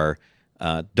 like you are,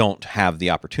 don't have the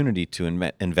opportunity to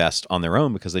invest on their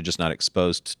own because they're just not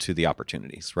exposed to the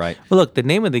opportunities. Right. Well, look, the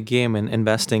name of the game in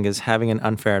investing is having an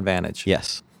unfair advantage.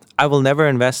 Yes. I will never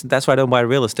invest. That's why I don't buy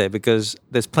real estate, because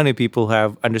there's plenty of people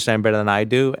who understand better than I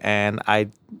do, and I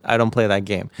don't play that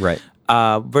game. Right.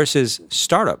 Versus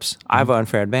startups, I have an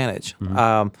unfair advantage.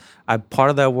 I'm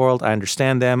part of that world. I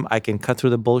understand them. I can cut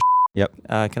through the bullshit. Yep.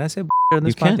 Can I say bullshit in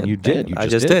this podcast? You can. You did. I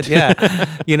just did. Yeah.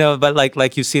 But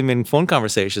like you see me in phone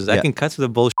conversations, I can cut through the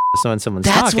bullshit when someone's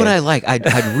talking. That's what I like.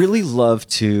 I'd really love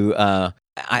to.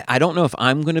 I don't know if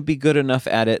I'm going to be good enough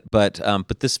at it, but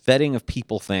this vetting of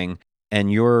people thing, and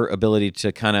your ability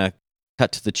to kind of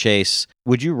cut to the chase.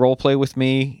 Would you role play with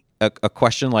me a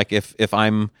question like if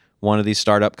I'm one of these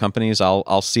startup companies,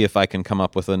 I'll see if I can come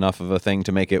up with enough of a thing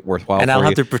to make it worthwhile. And I'll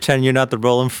have to pretend you're not the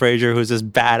Roland Fraser who's this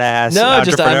badass. No,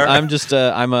 entrepreneur. I'm just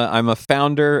I'm a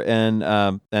founder, and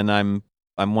I'm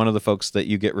one of the folks that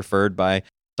you get referred by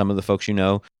some of the folks you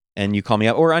know, and you call me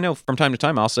up, or I know from time to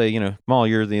time I'll say, Kamal,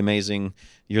 you're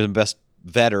the best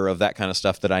vetter of that kind of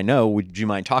stuff that I know. Would you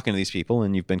mind talking to these people?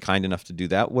 And you've been kind enough to do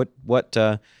that.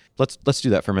 Let's do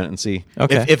that for a minute and see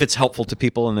if it's helpful to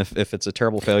people, and if it's a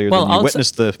terrible failure, then you witness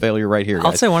the failure right here.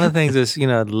 I'll say one of the things is,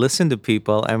 listen to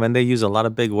people, and when they use a lot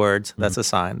of big words, that's a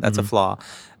sign. That's a flaw.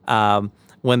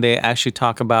 When they actually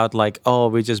talk about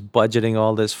we're just budgeting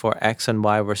all this for X and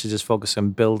Y versus just focus on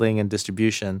building and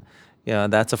distribution,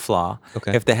 that's a flaw.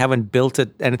 Okay. If they haven't built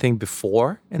anything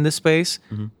before in this space,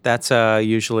 that's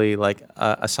usually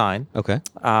a sign. Okay.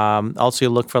 Also, you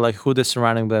look for who they're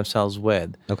surrounding themselves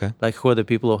with. Okay. Who are the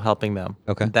people who are helping them.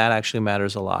 Okay. That actually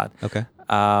matters a lot. Okay.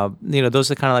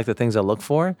 Those are kind of the things I look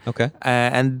for. Okay.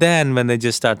 And then when they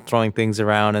just start throwing things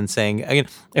around and saying, again,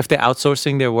 if they're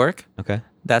outsourcing their work, okay,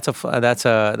 that's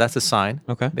a sign.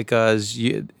 Okay. Because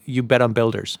you bet on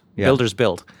builders. Yeah. Builders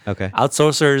build. Okay.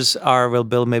 Outsourcers will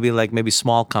build maybe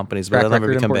small companies, but they'll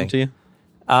never become big. To you?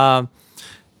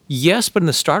 Yes, but in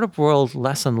the startup world,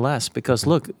 less and less, because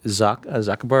look,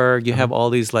 Zuckerberg, you have all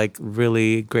these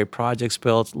really great projects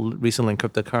built recently in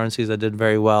cryptocurrencies that did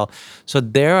very well. So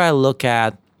there I look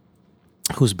at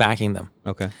who's backing them.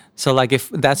 Okay. So if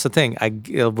that's the thing,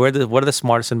 what are the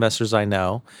smartest investors I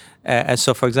know? And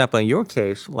so, for example, in your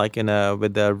case, with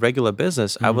the regular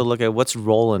business, I would look at what's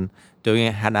Roland doing,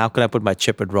 and how can I put my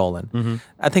chip at Roland?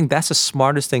 I think that's the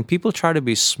smartest thing. People try to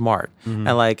be smart, and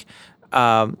I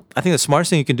think the smartest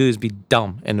thing you can do is be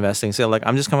dumb in investing. So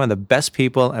I'm just coming to the best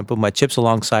people and put my chips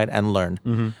alongside and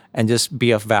learn, and just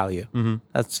be of value.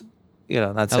 That's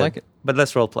that's I like it. But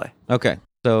let's role play. Okay.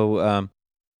 So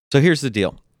here's the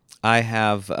deal. I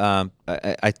have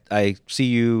I see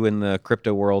you in the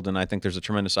crypto world, and I think there's a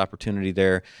tremendous opportunity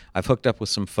there. I've hooked up with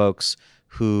some folks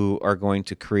who are going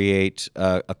to create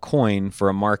a coin for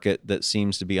a market that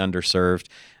seems to be underserved.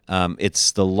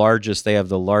 It's the largest. They have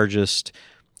the largest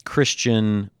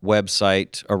Christian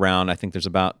website around. I think there's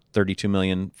about 32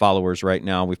 million followers right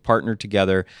now. We've partnered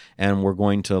together, and we're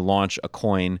going to launch a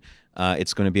coin.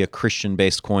 It's going to be a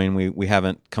Christian-based coin. We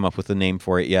haven't come up with a name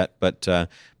for it yet, but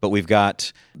we've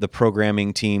got the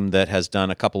programming team that has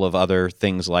done a couple of other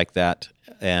things like that,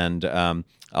 and I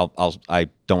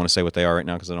don't want to say what they are right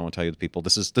now because I don't want to tell you the people.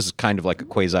 This is kind of like a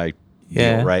quasi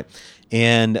deal, right?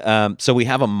 And so we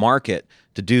have a market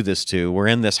to do this to. We're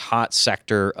in this hot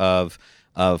sector of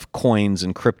coins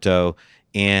and crypto,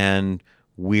 and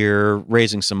we're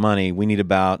raising some money. We need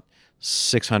about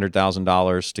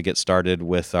 $600,000 to get started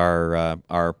with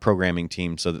our programming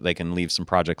team so that they can leave some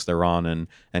projects they're on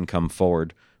and come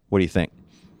forward. What do you think?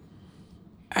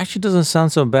 Actually, doesn't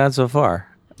sound so bad so far.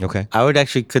 Okay. I would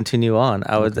actually continue on.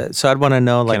 I would. So I'd want to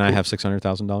know, like, can I have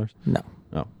 $600,000? No.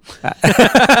 No.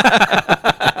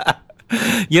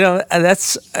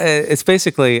 That's it's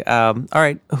basically all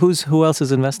right. Who else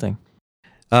is investing?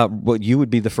 Well, you would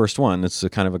be the first one. It's a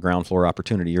kind of a ground floor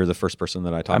opportunity. You're the first person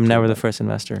that I talk to. I'm never the first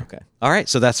investor. Okay. All right.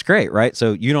 So that's great, right?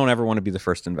 So you don't ever want to be the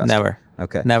first investor. Never.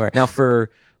 Okay. Never. Now, for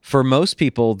most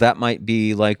people, that might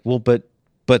be like, well, but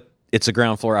it's a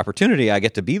ground floor opportunity. I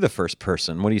get to be the first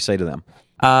person. What do you say to them?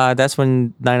 That's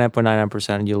when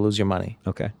 99.99% you'll lose your money.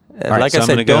 Okay. Like I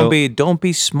said, don't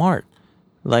be smart.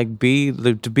 Like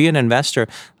to be an investor,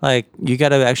 like you got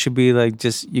to actually be like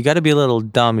you got to be a little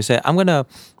dumb. You say, I'm going to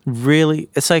really,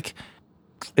 it's like,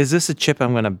 is this a chip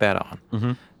I'm going to bet on?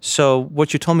 Mm-hmm. So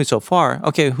what you told me so far,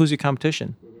 okay, who's your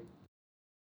competition?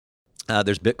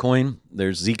 There's Bitcoin.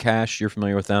 There's Zcash. You're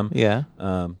familiar with them. Yeah.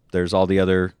 There's all the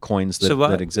other coins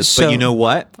that exist. But you know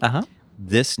what?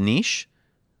 This niche,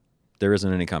 there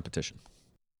isn't any competition.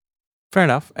 Fair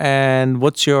enough. And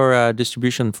what's your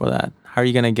distribution for that? How are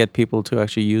you going to get people to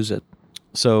actually use it?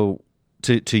 So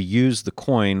to use the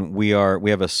coin, we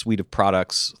have a suite of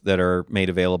products that are made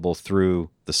available through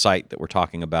the site that we're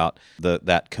talking about,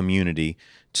 that community,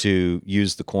 to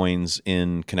use the coins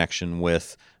in connection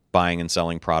with buying and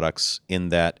selling products in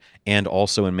that, and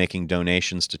also in making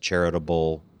donations to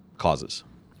charitable causes.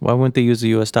 Why wouldn't they use the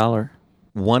US dollar?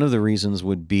 One of the reasons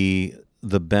would be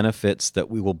the benefits that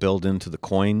we will build into the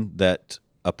coin, that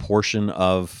a portion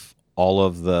of all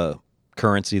of the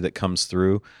currency that comes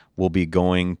through will be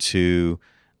going to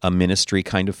a ministry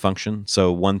kind of function.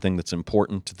 So one thing that's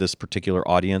important to this particular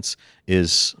audience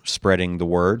is spreading the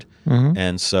word. Mm-hmm.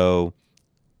 And so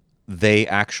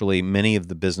many of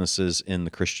the businesses in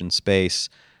the Christian space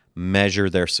measure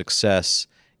their success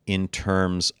in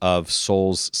terms of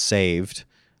souls saved,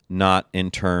 not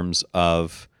in terms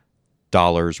of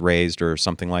dollars raised or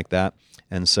something like that.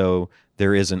 And so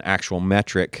there is an actual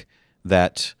metric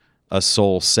that a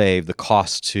soul saved, the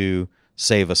cost to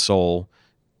save a soul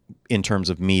in terms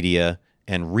of media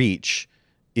and reach,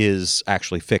 is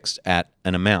actually fixed at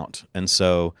an amount. And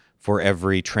so for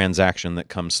every transaction that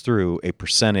comes through, a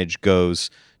percentage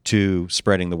goes to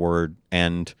spreading the word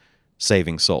and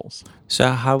saving souls.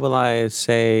 So how will I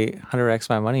say 100x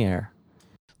my money here?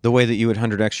 The way that you would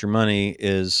 100x your money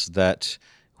is that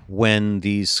when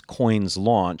these coins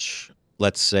launch,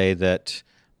 let's say that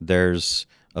there's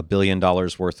 $1 billion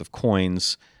worth of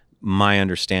coins, my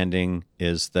understanding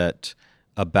is that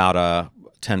about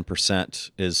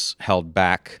 10% is held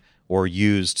back or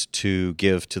used to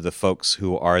give to the folks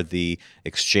who are the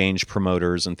exchange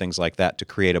promoters and things like that to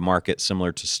create a market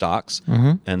similar to stocks.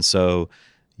 Mm-hmm. And so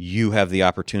you have the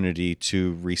opportunity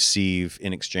to receive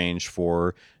in exchange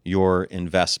for your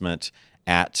investment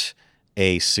at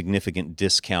a significant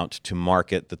discount to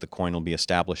market that the coin will be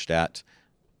established at,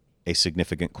 a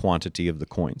significant quantity of the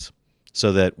coins,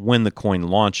 so that when the coin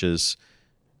launches,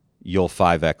 you'll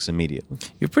 5x immediately.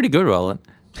 You're pretty good, Roland.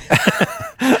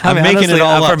 I'm making it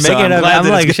all up. I'm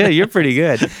like, shit, you're pretty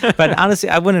good. But honestly,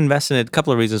 I wouldn't invest in it. A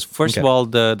couple of reasons. First of all,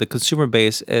 the consumer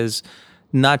base is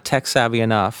not tech savvy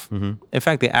enough. Mm-hmm. In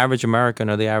fact, the average American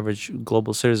or the average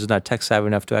global citizen is not tech savvy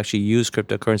enough to actually use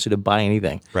cryptocurrency to buy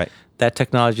anything. Right. That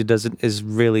technology is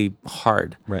really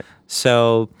hard. Right.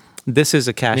 So this is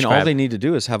a cash grab. All they need to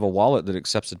do is have a wallet that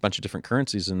accepts a bunch of different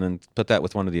currencies and then put that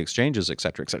with one of the exchanges, et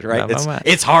cetera, right?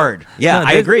 It's hard. Yeah,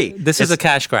 I agree. This is a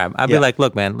cash grab. I'd be like,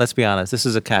 look, man, let's be honest. This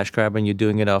is a cash grab and you're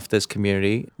doing it off this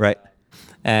community. Right.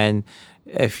 And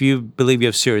if you believe you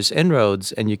have serious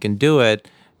inroads and you can do it,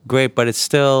 great, but it's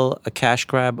still a cash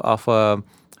grab off a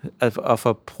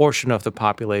portion of the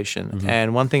population. Mm-hmm.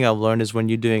 And one thing I've learned is when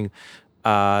you're doing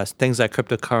things like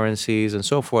cryptocurrencies and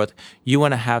so forth, you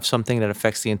want to have something that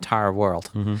affects the entire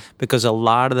world, mm-hmm. because a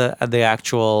lot of the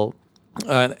actual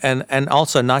and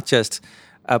also not just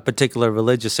a particular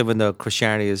religious, even though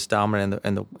Christianity is dominant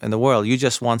in the world, you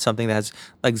just want something that has,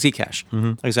 like Zcash,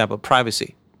 mm-hmm. for example,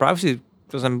 privacy. Privacy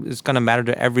is going to matter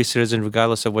to every citizen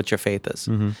regardless of what your faith is.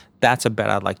 Mm-hmm. That's a bet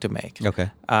I'd like to make.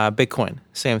 Okay. Bitcoin,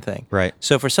 same thing. Right.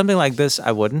 So for something like this,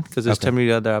 I wouldn't, because there's too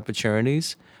many other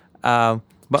opportunities.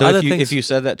 But so other if you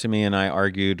said that to me and I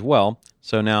argued, well,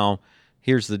 so now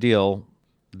here's the deal.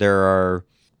 There are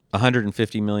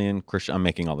 150 million Christians. I'm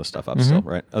making all this stuff up mm-hmm. still,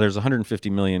 right? There's 150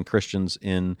 million Christians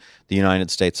in the United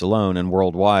States alone, and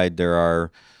worldwide there are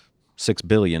 6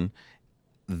 billion.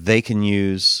 They can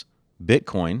use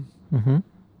Bitcoin mm-hmm.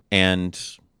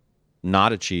 and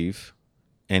not achieve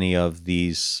any of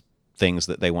these things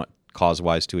that they want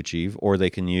cause-wise to achieve, or they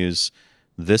can use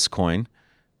this coin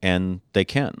and they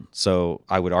can. So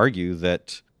I would argue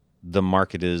that the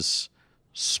market is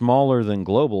smaller than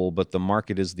global, but the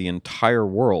market is the entire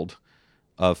world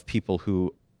of people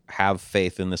who have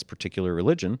faith in this particular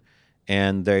religion,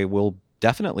 and they will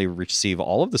definitely receive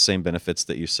all of the same benefits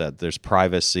that you said. There's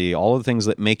privacy, all of the things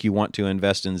that make you want to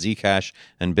invest in Zcash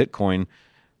and Bitcoin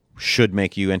should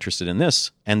make you interested in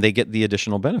this, and they get the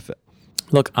additional benefit.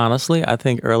 Look, honestly, I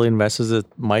think early investors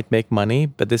might make money,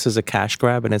 but this is a cash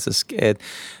grab, and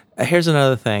here's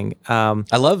another thing.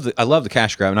 I love the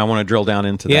cash grab, and I want to drill down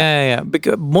into that. Yeah.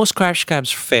 Because most cash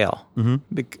grabs fail.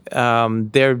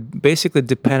 They're basically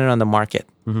dependent on the market.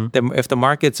 If the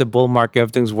market's a bull market,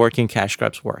 everything's working, cash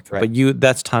grabs work. Right. But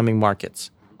that's timing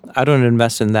markets. I don't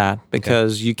invest in that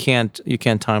because you can't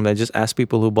time that. Just ask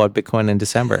people who bought Bitcoin in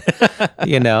December.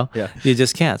 You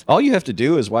just can't. All you have to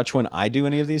do is watch when I do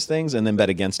any of these things and then bet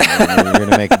against me. You're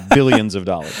going to make billions of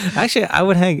dollars. Actually, I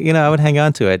would hang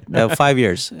on to it. 5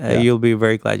 years. You'll be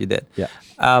very glad you did. Yeah.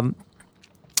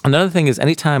 Another thing is,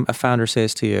 anytime a founder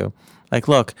says to you, like,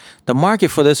 look, the market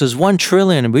for this is $1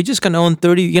 trillion, and we're just going to own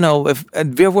 30, if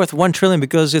we're worth $1 trillion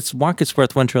because its market's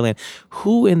worth $1 trillion.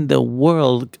 Who in the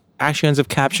world actually ends up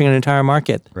capturing an entire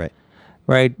market?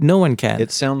 Right? No one can.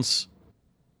 It sounds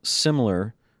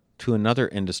similar to another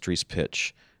industry's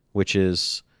pitch, which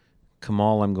is,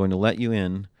 Kamal, I'm going to let you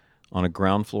in on a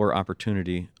ground floor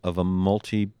opportunity of a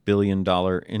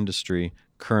multi-billion-dollar industry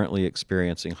currently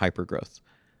experiencing hypergrowth.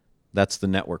 That's the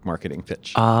network marketing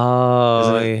pitch.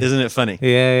 Oh, isn't it funny?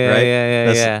 Yeah,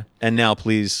 right? Yeah. And now,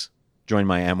 please join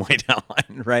my Amway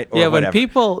downline, right? Or whatever. When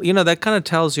people, that kind of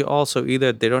tells you also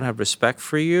either they don't have respect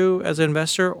for you as an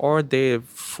investor, or they're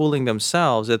fooling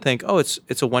themselves. They think, it's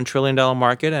a $1 trillion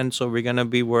market, and so we're going to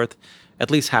be worth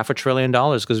at least $500 billion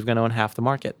because we're going to own half the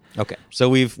market. Okay, so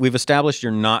we've established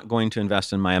you're not going to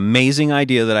invest in my amazing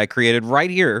idea that I created right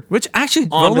here, which actually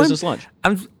on Business Lunch.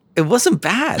 It wasn't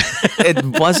bad. It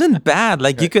wasn't bad.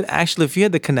 Like, you could actually, if you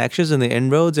had the connections and the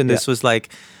inroads, and this was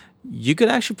like, you could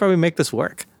actually probably make this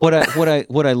work. What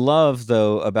I love,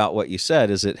 though, about what you said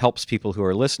is it helps people who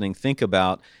are listening think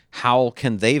about how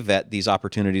can they vet these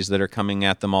opportunities that are coming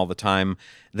at them all the time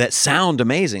that sound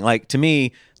amazing. Like, to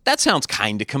me, that sounds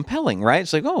kind of compelling, right?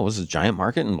 It's like, this is a giant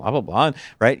market and blah, blah, blah,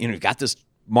 right? You've got this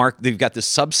they've got this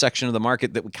subsection of the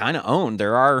market that we kind of own.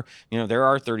 There are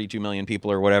 32 million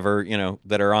people or whatever,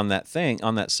 that are on that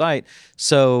site.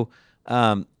 So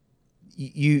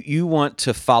you want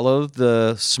to follow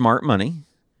the smart money.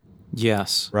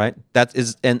 Yes. Right? That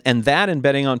is and that and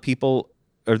betting on people,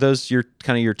 are those your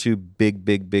two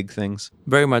big things?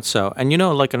 Very much so. And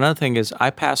like, another thing is, I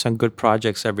pass on good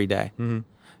projects every day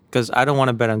because I don't want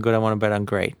to bet on good. I want to bet on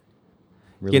great.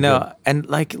 Really good. And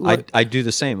like, look, I do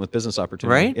the same with business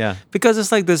opportunity. Right? Yeah. Because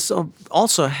it's like this.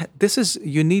 Also,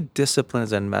 you need discipline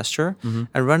as an investor,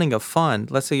 and running a fund.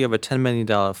 Let's say you have a $10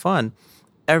 million fund.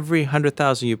 Every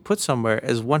 $100,000 you put somewhere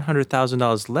is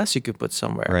 $100,000 less you could put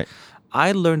somewhere. Right.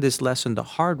 I learned this lesson the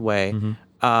hard way.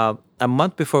 A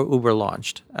month before Uber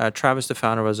launched, Travis, the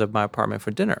founder, was at my apartment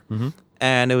for dinner,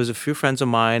 and it was a few friends of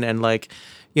mine, and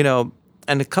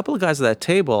and a couple of guys at that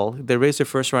table, they raised their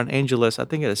first round AngelList. I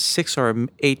think at a $6 or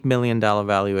 $8 million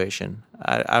valuation.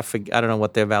 I don't know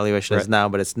what their valuation is now,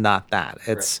 but it's not that.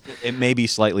 It may be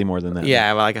slightly more than that.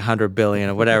 Yeah, like $100 billion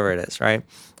or whatever it is, right?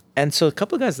 And so a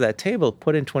couple of guys at that table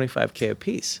put in $25K a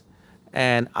piece.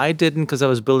 And I didn't, because I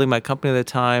was building my company at the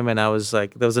time, and I was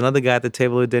like, there was another guy at the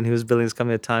table who didn't. He was building his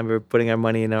company at the time. We were putting our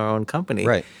money in our own company.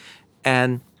 Right.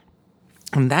 And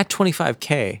that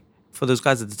 $25K for those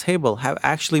guys at the table have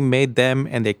actually made them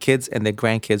and their kids and their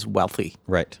grandkids wealthy.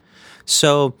 Right.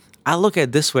 So I look at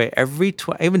it this way: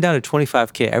 even down to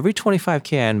 $25K, every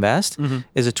 $25K I invest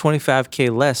is a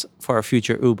 $25K less for a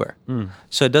future Uber.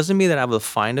 So it doesn't mean that I will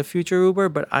find a future Uber,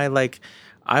 but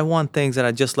I want things that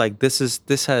I just like. This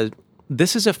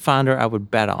is a founder I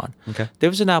would bet on. Okay. There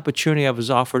was an opportunity I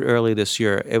was offered early this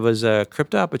year. It was a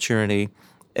crypto opportunity.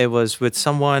 It was with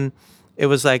someone. It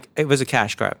was a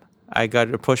cash grab. I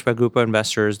got approached by a group of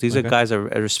investors. These are guys I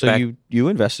respect. So you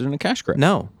invested in a cash grab?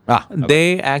 No.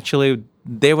 Okay.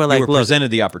 They were like, you were presented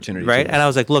the opportunity. Right? And I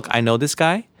was like, look, I know this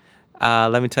guy.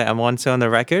 Let me tell you, I won't say on the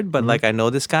record, but I know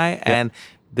this guy. Yeah. And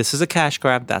this is a cash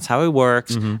grab. That's how it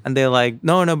works. And they're like,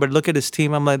 no, but look at his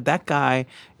team. I'm like, that guy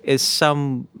is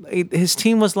his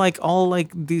team was like all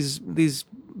like these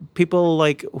people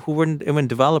like who weren't even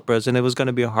developers, and it was going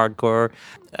to be a hardcore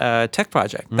tech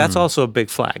project. That's also a big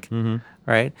flag,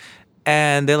 right?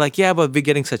 And they're like, yeah, but we're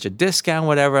getting such a discount,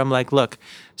 whatever. I'm like, look.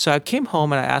 So I came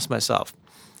home and I asked myself,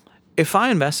 if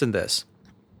I invest in this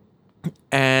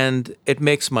and it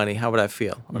makes money, how would I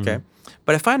feel? Okay.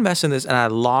 But if I invest in this and I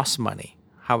lost money,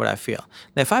 how would I feel?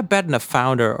 Now, if I bet on a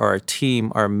founder or a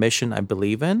team or a mission I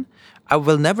believe in, I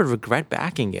will never regret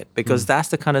backing it because that's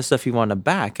the kind of stuff you want to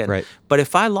back. Right. But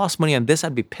if I lost money on this,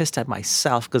 I'd be pissed at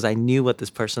myself because I knew what this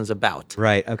person's about.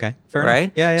 Right. Okay. Fair right?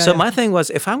 enough. Yeah. So my thing was,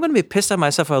 if I'm going to be pissed at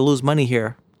myself if I lose money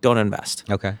here, don't invest.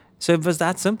 Okay. So it was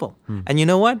that simple. And you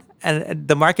know what? And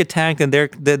the market tanked, and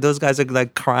those guys are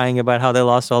like crying about how they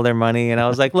lost all their money. And I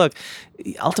was like, look,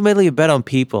 ultimately you bet on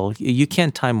people. You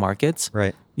can't time markets.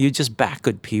 Right. You just back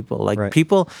good people. Like right.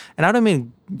 people, and I don't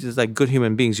mean just like good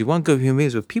human beings. You want good human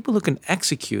beings, but people who can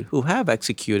execute, who have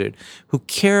executed, who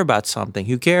care about something,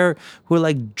 who are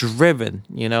like driven,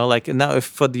 you know, like now if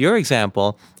for your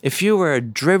example, if you were a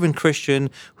driven Christian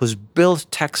who's built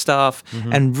tech stuff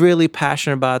and really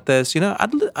passionate about this, you know,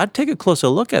 I'd take a closer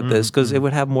look at this because it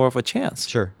would have more of a chance.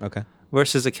 Sure. Okay.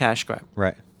 Versus a cash grab.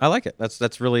 Right. I like it.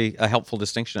 That's really a helpful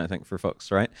distinction, I think, for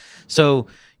folks, right? So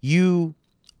you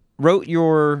wrote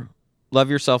your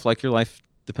Love Yourself Like Your Life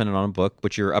Depended on a Book,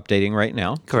 which you're updating right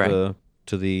now. Correct.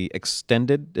 To the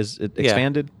extended, is it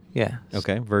expanded? Yeah.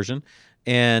 Okay, version.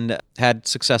 And had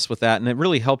success with that, and it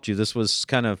really helped you. This was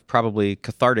kind of probably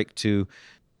cathartic to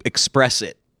express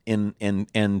it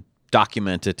and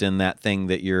document it in that thing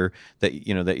that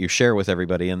you share with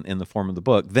everybody in the form of the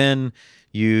book. Then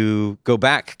you go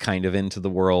back kind of into the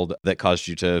world that caused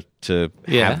you to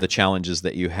have the challenges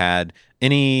that you had.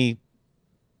 Any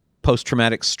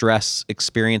post-traumatic stress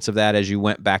experience of that as you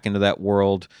went back into that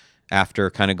world after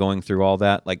kind of going through all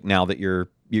that? Like now that you're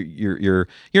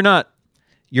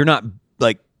not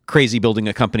like crazy building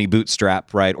a company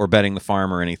bootstrap, right, or betting the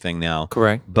farm or anything now.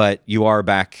 Correct. But you are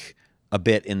back a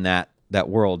bit in that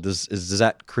world. Does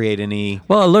that create any?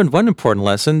 Well, I learned one important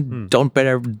lesson: don't bet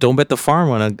the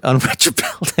farm on what you're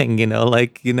building. You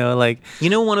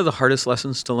know, one of the hardest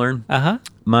lessons to learn.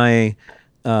 My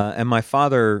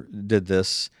father did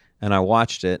this, and I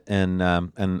watched it, and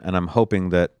I'm hoping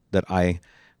that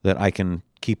I can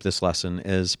keep this lesson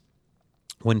is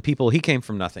when he came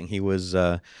from nothing. He was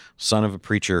son of a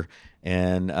preacher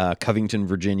in Covington,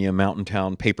 Virginia, mountain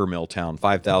town, paper mill town,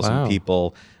 5,000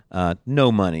 people.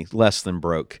 No money, less than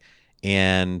broke,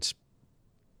 and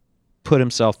put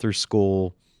himself through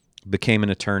school, became an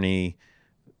attorney,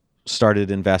 started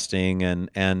investing,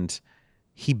 and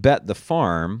he bet the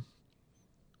farm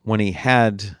when he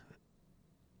had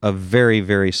a very,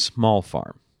 very small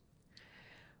farm.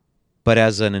 But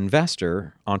as an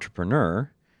investor,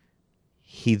 entrepreneur,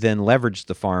 he then leveraged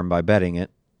the farm by betting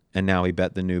it, and now he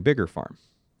bet the new, bigger farm.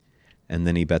 And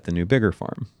then he bet the new, bigger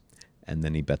farm. And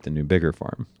then he bet the new, bigger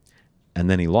farm. And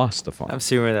then he lost the farm. I'm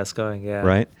seeing where that's going, yeah.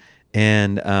 Right?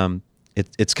 And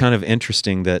it's kind of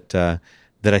interesting that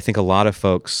I think a lot of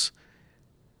folks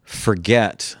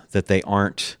forget that they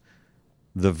aren't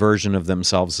the version of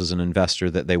themselves as an investor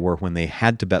that they were when they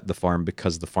had to bet the farm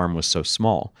because the farm was so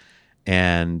small.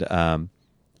 And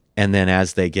then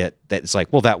as they get that, it's like,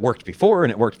 well, that worked before,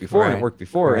 and it worked before, and it worked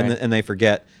before, and they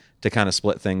forget to kind of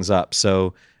split things up.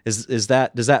 So does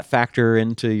that factor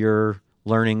into your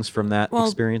learnings from that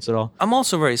experience at all? I'm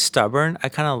also very stubborn. I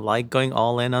kind of like going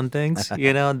all in on things.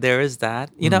 There is that.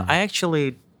 I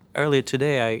actually earlier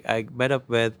today I met up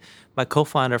with my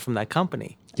co-founder from that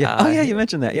company. Yeah. You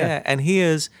mentioned that. Yeah. And he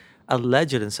is a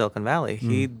legend in Silicon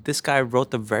Valley. This guy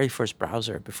wrote the very first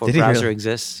browser before Did he browser really?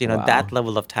 exists. That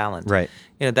level of talent. Right.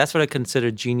 That's what I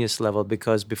consider genius level,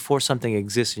 because before something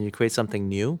exists and you create something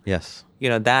new. Yes.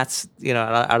 That's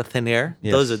out of thin air.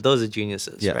 Yes. Those are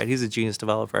geniuses. Yes. Right. He's a genius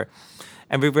developer.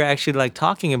 And we were actually like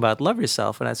talking about Love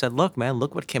Yourself, and I said, look, man,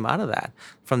 look what came out of that.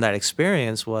 From that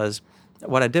experience was,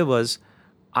 what I did was,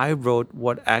 I wrote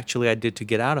what actually I did to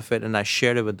get out of it, and I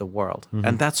shared it with the world.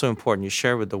 And that's so important. You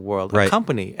share with the world. Right. A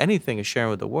company, anything is sharing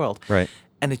with the world. Right.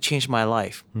 And it changed my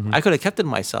life. I could have kept it to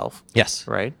myself. Yes.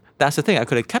 Right? That's the thing. I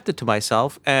could have kept it to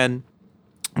myself.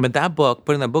 But that book,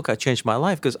 putting that book out, changed my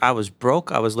life because I was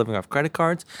broke. I was living off credit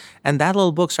cards. And that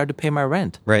little book started to pay my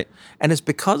rent. Right. And it's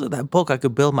because of that book I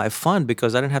could build my fund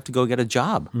because I didn't have to go get a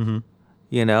job.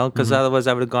 Because otherwise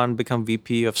I would have gone and become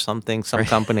VP of some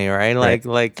company, right? Like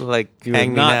you would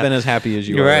not been as happy as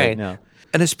you are right now.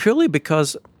 And it's purely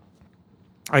because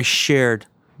I shared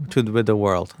with the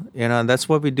world. And that's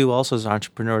what we do also as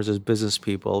entrepreneurs, as business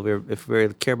people. If we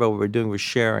care about what we're doing, we're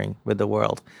sharing with the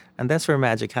world. And that's where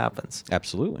magic happens.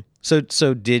 Absolutely.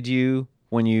 So did you,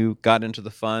 when you got into the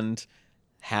fund,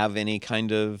 have any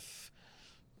kind of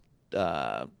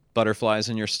butterflies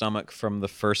in your stomach from the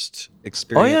first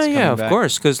experience? Of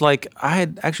course. Because I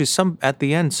had actually at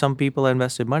the end, some people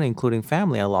invested money, including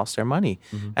family. I lost their money.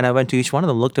 And I went to each one of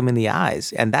them, looked them in the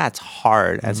eyes. And that's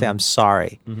hard. I'd say, I'm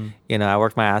sorry. I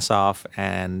worked my ass off,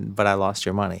 but I lost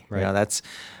your money. Right.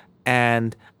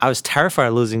 And I was terrified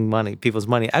of losing people's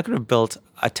money. I could have built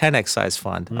a 10x size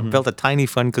fund. I built a tiny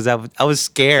fund because I was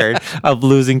scared of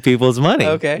losing people's money.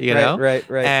 Okay, you know?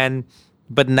 Right.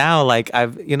 But now, like,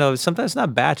 sometimes it's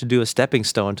not bad to do a stepping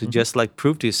stone to just like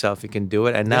prove to yourself you can do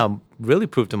it. And now really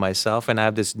prove to myself, and I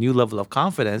have this new level of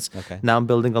confidence. Okay. Now I'm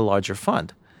building a larger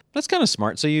fund. That's kind of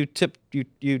smart. So you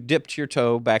dipped your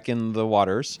toe back in the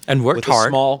waters and worked with hard.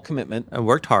 A small commitment and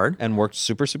worked hard and worked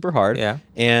super, super hard. Yeah.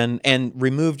 And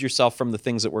removed yourself from the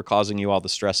things that were causing you all the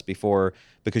stress before,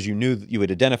 because you knew that you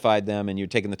had identified them and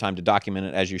you'd taken the time to document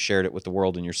it as you shared it with the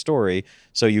world in your story.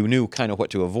 So you knew kind of what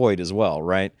to avoid as well,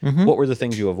 right? Mm-hmm. What were the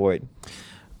things you avoid?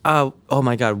 Oh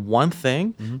my God. One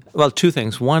thing, well, two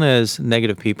things. One is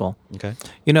negative people. Okay.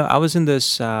 I was in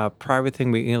this private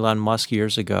thing with Elon Musk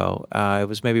years ago. It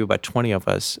was maybe about 20 of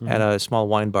us at a small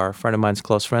wine bar. A friend of mine's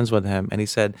close friends with him. And he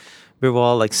said, we were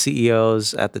all like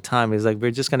CEOs at the time. He's like, we're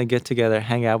just going to get together,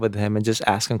 hang out with him and just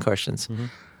ask him questions. Mm-hmm.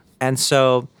 And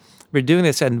so we're doing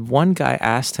this. And one guy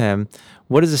asked him,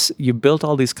 what is this? You built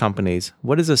all these companies.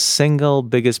 What is the single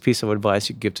biggest piece of advice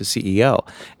you give to CEO?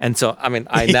 And so, I mean,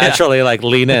 I naturally like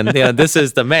lean in. This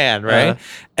is the man, right?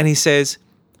 And he says,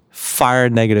 fire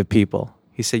negative people.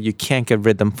 He said, you can't get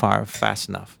rid of them fast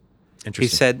enough. Interesting.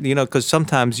 He said, because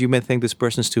sometimes you may think this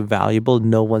person's too valuable.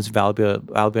 No one's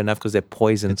valuable enough because they're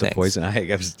poison things. It's a poison.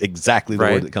 That's exactly the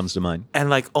word that comes to mind. And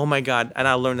like, oh my God. And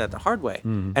I learned that the hard way.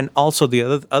 Mm-hmm. And also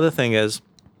the other thing is,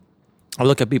 I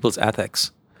look at people's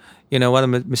ethics.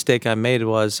 One mistake I made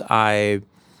was I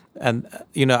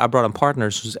brought on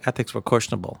partners whose ethics were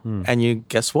questionable. And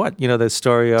guess what? The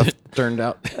story of turned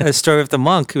out the story of the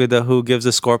monk who gives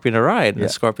the scorpion a ride. And the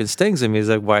scorpion stings him. He's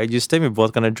like, "Why did you sting me? We're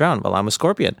both gonna drown." Well, I'm a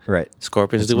scorpion. Right.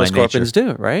 Scorpions do what scorpions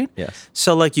do. Right. Yes.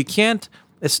 So like you can't.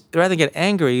 It's rather than get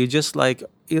angry, you just like.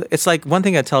 It's like one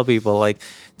thing I tell people, like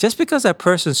just because that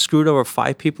person screwed over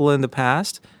 5 people in the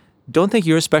past, don't think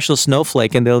you're a special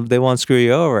snowflake and they won't screw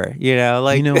you over.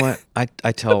 Like you know what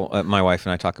I tell my wife,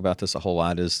 and I talk about this a whole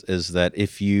lot, is that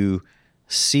if you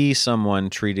see someone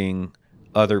treating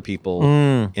other people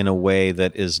in a way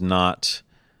that is not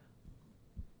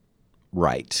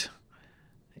right,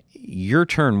 your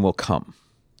turn will come.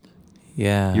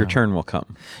 Yeah. Your turn will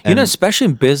come. Especially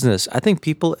in business, I think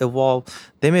people evolve.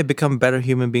 They may become better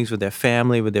human beings with their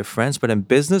family, with their friends, but in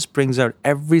business brings out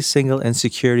every single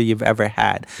insecurity you've ever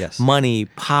had. Yes. Money,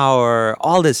 power,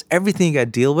 all this, everything you got to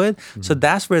deal with. Mm-hmm. So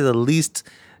that's where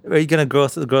where you're going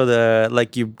to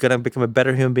you're going to become a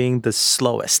better human being the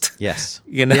slowest. Yes.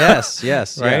 Yes.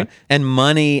 Right? Yeah. And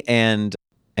money and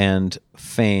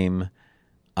fame,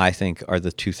 I think, are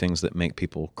the two things that make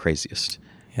people craziest.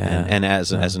 Yeah. And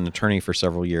as an attorney for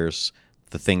several years,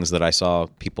 the things that I saw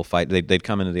people fight, they'd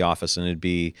come into the office and it'd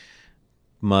be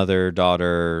mother,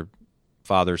 daughter,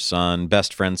 father, son,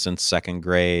 best friend since second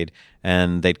grade,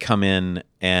 and they'd come in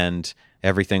and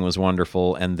everything was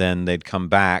wonderful, and then they'd come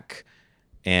back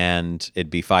and it'd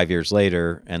be 5 years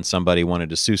later and somebody wanted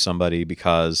to sue somebody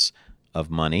because of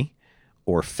money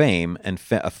or fame, and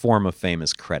a form of fame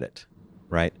is credit,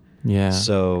 right? Yeah.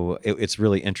 So it's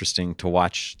really interesting to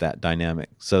watch that dynamic.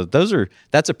 So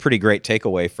that's a pretty great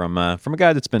takeaway from a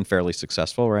guy that's been fairly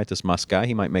successful, right? This Musk guy,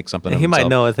 he might make something. He might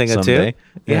know a thing someday. or two.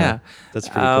 Yeah. That's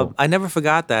pretty cool. I never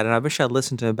forgot that, and I wish I'd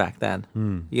listened to him back then.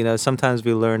 Sometimes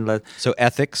we learn. So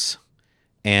ethics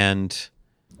and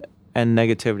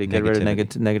negativity. Get rid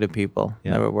of negative people.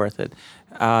 Yeah. Never worth it.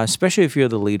 Especially if you're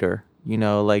the leader.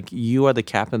 Like you are the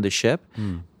captain of the ship,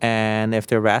 and if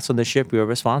there are rats on the ship, you're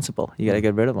responsible. You got to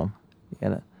get rid of them.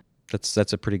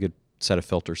 That's a pretty good set of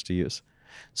filters to use.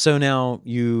 So now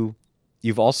you've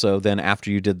also then,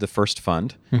 after you did the first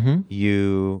fund,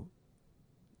 you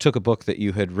took a book that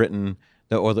you had written,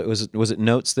 or was it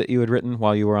notes that you had written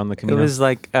while you were on the Camino? It was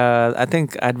like I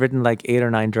think I'd written like 8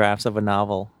 or 9 drafts of a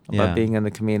novel about being in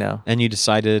the Camino. And you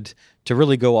decided to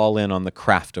really go all in on the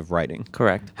craft of writing.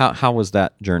 Correct. How was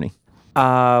that journey?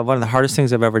 One of the hardest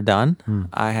things I've ever done.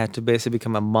 I had to basically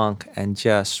become a monk and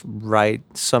just write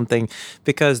something,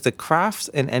 because the craft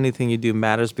in anything you do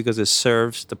matters because it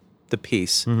serves the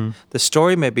piece. Mm-hmm. The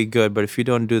story may be good, but if you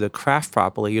don't do the craft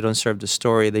properly, you don't serve the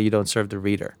story, then you don't serve the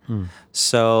reader.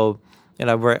 So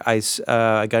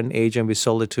I got an agent. We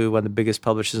sold it to one of the biggest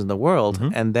publishers in the world,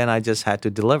 and then I just had to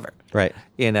deliver. Right.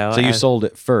 So you sold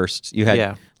it first. You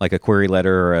had like a query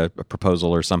letter or a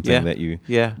proposal or something that you.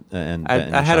 Yeah.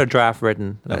 I had a draft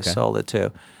written. And I sold it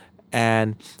to.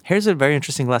 And here's a very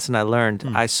interesting lesson I learned.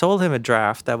 I sold him a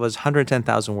draft that was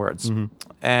 110,000 words,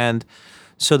 and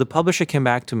so the publisher came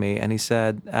back to me and he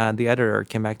said, the editor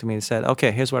came back to me and said,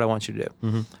 "Okay, here's what I want you to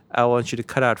do. I want you to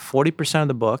cut out 40% of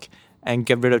the book and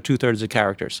get rid of 2/3 of the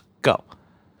characters. Go."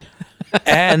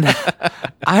 And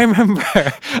I remember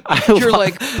you're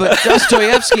like, but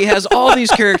Dostoevsky has all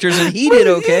these characters and he did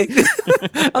okay.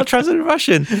 I'll translate in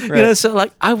Russian. Right. So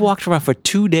like I walked around for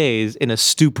 2 days in a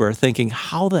stupor thinking,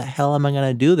 how the hell am I going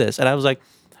to do this? And I was like,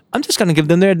 I'm just going to give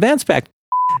them their advance pack.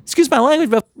 Excuse my language,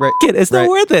 but it, it's not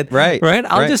worth it. Right.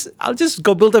 I'll just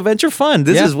go build a venture fund.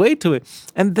 This is way too.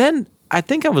 And then I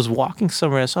think I was walking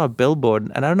somewhere. I saw a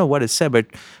billboard, and I don't know what it said, but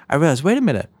I realized, wait a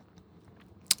minute.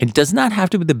 It does not have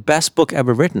to be the best book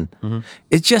ever written. Mm-hmm.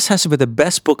 It just has to be the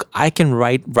best book I can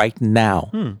write right now.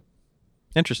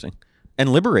 Interesting. And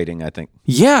liberating, I think.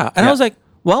 Yeah. And I was like,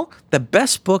 well, the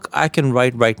best book I can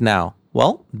write right now,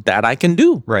 well, that I can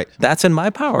do. Right. That's in my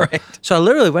power. Right. So I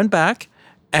literally went back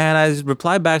and I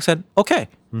replied back, said, okay.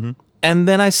 Mm-hmm. And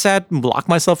then I sat and blocked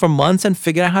myself for months and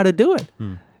figured out how to do it.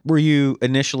 Were you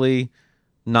initially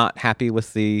not happy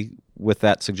with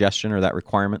that suggestion or that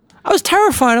requirement? I was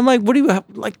terrified. I'm like, what do you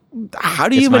like? How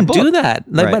do you even do that?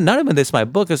 Like, but not even this my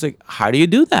book. It's like, how do you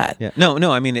do that? Yeah.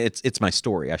 No. I mean, it's my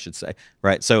story, I should say.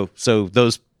 Right. So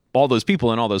all those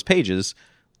people and all those pages,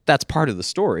 that's part of the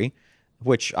story,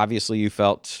 which obviously you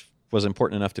felt was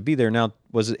important enough to be there. Now,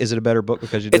 is it a better book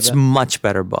because you did that? It's a much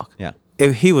better book. Yeah.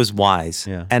 He was wise.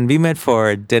 Yeah. And we met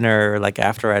for dinner like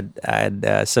after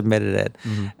I'd submitted it.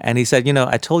 Mm-hmm. And he said,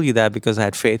 I told you that because I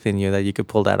had faith in you that you could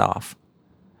pull that off.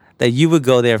 That you would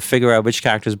go there and figure out which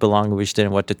characters belong and which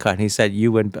didn't, what to cut. And he said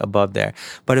you went above there.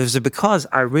 But it was because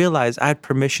I realized I had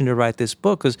permission to write this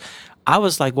book because I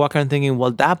was like walking around thinking,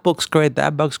 well, that book's great,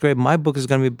 my book is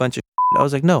going to be a bunch of shit. I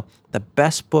was like, no, the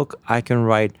best book I can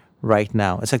write right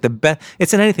now. It's like the best.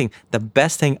 It's in anything. The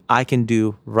best thing I can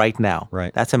do right now.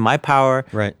 Right. That's in my power.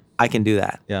 Right. I can do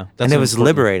that. Yeah. And it was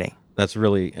liberating. That's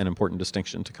really an important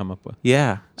distinction to come up with.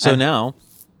 Yeah. So now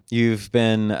you've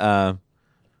been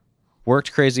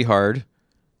worked crazy hard,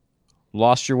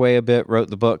 lost your way a bit,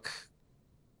 wrote the book,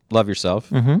 Love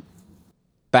Yourself,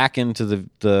 back into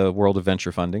the world of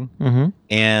venture funding,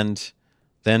 and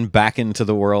then back into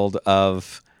the world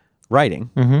of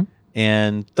writing.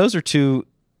 And those are two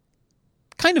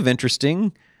kind of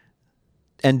interesting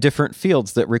and different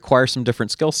fields that require some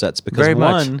different skill sets because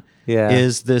one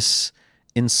is this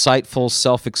insightful,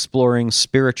 self-exploring,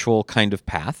 spiritual kind of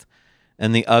path,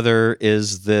 and the other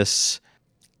is this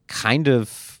kind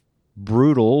of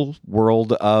brutal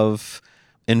world of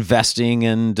investing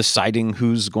and deciding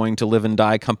who's going to live and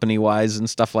die company-wise and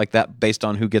stuff like that based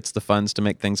on who gets the funds to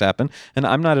make things happen. And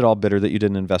I'm not at all bitter that you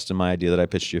didn't invest in my idea that I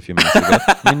pitched you a few minutes ago.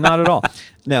 I mean, not at all.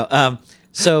 No.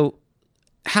 So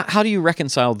how do you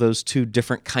reconcile those two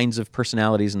different kinds of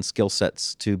personalities and skill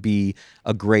sets to be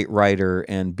a great writer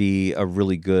and be a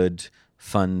really good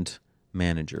fund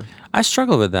manager? I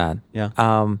struggle with that. Yeah.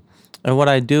 And what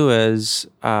I do is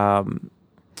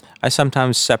I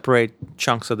sometimes separate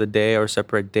chunks of the day or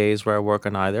separate days where I work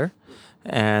on either.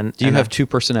 And do you have two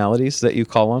personalities that you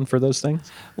call on for those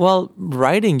things? Well,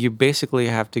 writing, you basically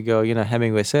have to go,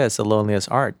 Hemingway says, it's the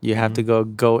loneliest art. You have to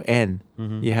go in.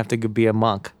 You have to be a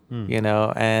monk,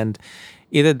 and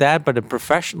either that, but a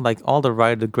profession, like all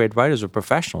the great writers were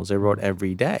professionals. They wrote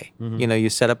every day. You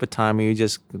set up a time and you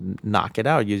just knock it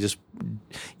out. You just,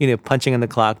 punching in the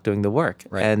clock, doing the work.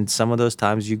 Right. And some of those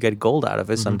times you get gold out of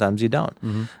it. Sometimes you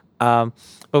don't.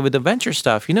 But with the venture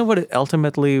stuff, what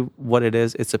it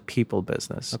is? It's a people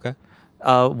business. Okay.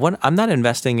 I'm not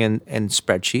investing in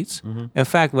spreadsheets. In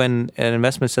fact, when an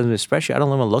investment sends me a spreadsheet, I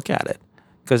don't even look at it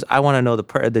because I want to know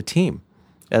the team.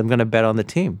 I'm going to bet on the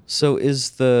team. So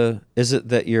is it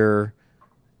that you're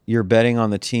betting on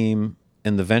the team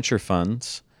in the venture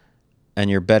funds, and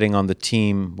you're betting on the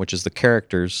team, which is the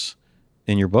characters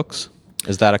in your books?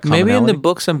 Is that a commonality? Maybe in the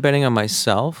books, I'm betting on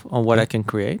myself, on what I can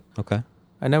create. Okay.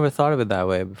 I never thought of it that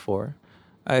way before.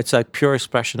 It's like pure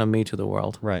expression of me to the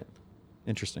world. Right.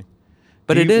 Interesting.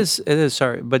 But it is.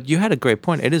 Sorry, but you had a great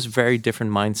point. It is very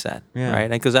different mindset, right?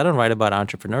 Because I don't write about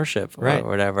entrepreneurship or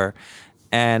whatever,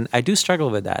 and I do struggle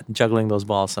with that, juggling those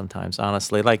balls sometimes.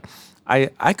 Honestly, like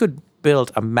I could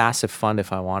build a massive fund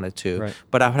if I wanted to,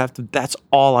 but I would have to. That's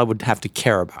all I would have to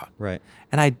care about, right?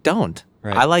 And I don't.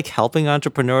 Right. I like helping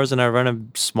entrepreneurs, and I run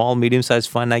a small, medium-sized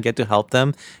fund. I get to help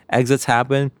them. Exits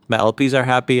happen. My LPs are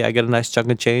happy. I get a nice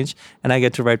chunk of change, and I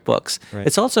get to write books. Right.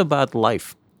 It's also about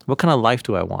life. What kind of life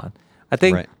do I want? I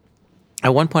think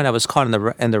at one point I was caught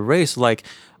in the race. Like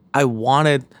I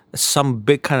wanted some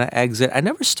big kind of exit. I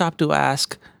never stopped to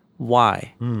ask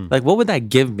why. Like what would that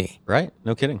give me? Right.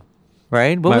 No kidding.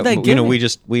 Right. What would that give me?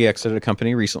 We exited a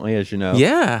company recently, as you know.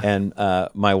 Yeah. And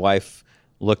my wife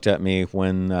looked at me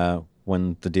when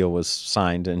the deal was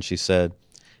signed, and she said,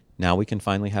 now we can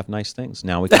finally have nice things.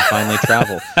 Now we can finally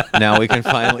travel. Now we can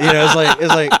finally,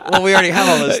 it's like, well, we already have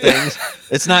all those things.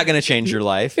 It's not going to change your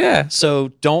life. Yeah. So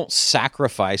don't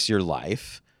sacrifice your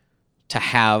life to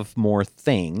have more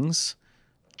things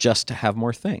just to have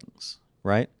more things,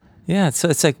 right? Yeah, so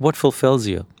it's like what fulfills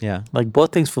you. Yeah. Like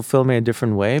both things fulfill me a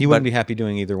different way. You wouldn't be happy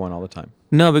doing either one all the time.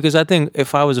 No, because I think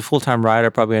if I was a full-time writer,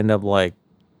 I'd probably end up like,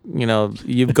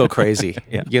 you'd go crazy.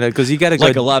 Yeah. Because you got to go.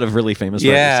 Like a lot of really famous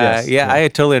writers. Yes. I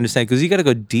totally understand. Because you got to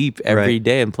go deep every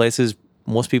day in places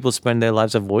most people spend their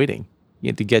lives avoiding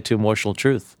to get to emotional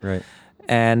truth. Right.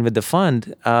 And with the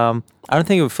fund, I don't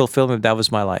think it would fulfill me if that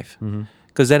was my life.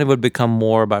 Because then it would become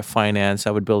more about finance.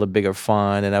 I would build a bigger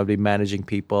fund and I would be managing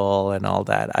people and all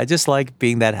that. I just like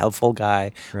being that helpful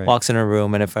guy, walks in a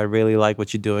room, and if I really like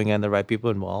what you're doing and the right people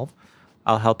involved,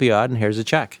 I'll help you out and here's a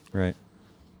check. Right.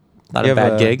 Not a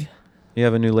bad gig. You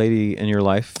have a new lady in your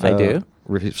life. I do.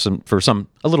 For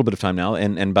a little bit of time now.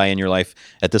 And by in your life,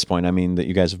 at this point, I mean that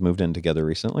you guys have moved in together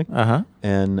recently. Uh-huh.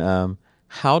 And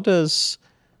how does...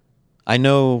 I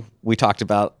know we talked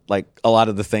about like a lot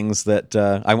of the things that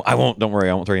I won't. Don't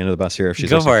worry, I won't throw you under the bus here if she's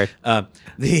go for it.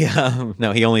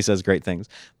 No, he only says great things.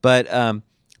 But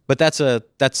that's a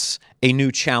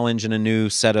new challenge and a new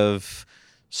set of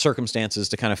circumstances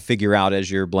to kind of figure out as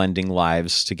you're blending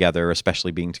lives together,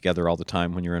 especially being together all the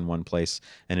time when you're in one place.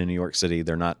 And in New York City,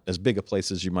 they're not as big a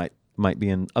place as you might be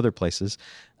in other places.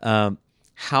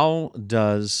 How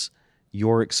does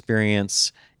your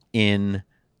experience in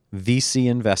VC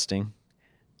investing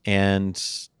and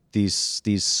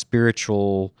these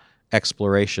spiritual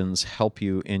explorations help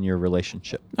you in your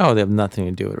relationship? Oh, they have nothing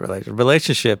to do with relationship.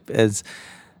 Relationship is,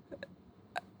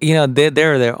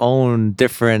 they're their own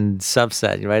different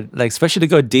subset, right? Like especially to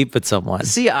go deep with someone.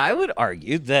 See, I would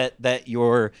argue that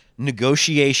your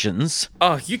negotiations.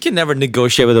 Oh, you can never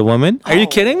negotiate with a woman. Are you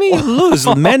kidding me? You lose,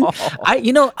 men.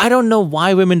 I don't know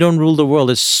why women don't rule the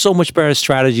world. It's so much better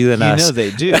strategy than us.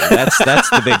 They do. That's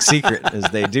the big secret is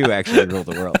they do actually rule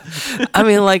the world. I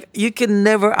mean, like you can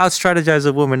never out-strategize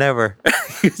a woman ever.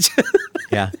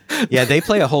 Yeah, they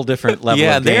play a whole different level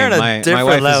of game. They're at a different my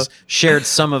wife level. has shared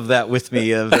some of that with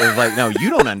me of like, no,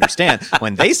 you don't understand.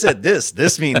 When they said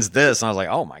this means this. And I was like,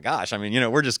 oh my gosh. I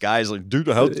mean, we're just guys like, dude,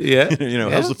 how's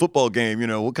the football game?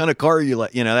 What kind of car are you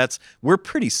like? We're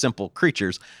pretty simple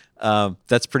creatures.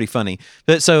 That's pretty funny.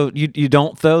 But so you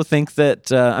don't though think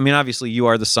that, obviously you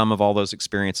are the sum of all those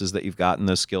experiences that you've got and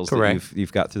those skills Correct. that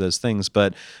you've got through those things,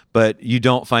 but you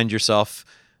don't find yourself,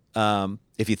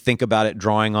 if you think about it,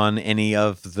 drawing on any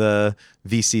of the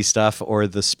VC stuff or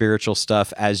the spiritual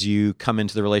stuff as you come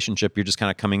into the relationship. You're just kind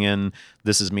of coming in,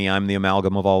 this is me, I'm the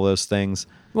amalgam of all those things.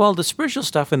 Well, the spiritual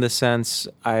stuff in the sense,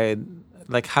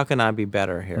 how can I be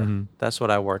better here? Mm-hmm. That's what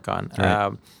I work on.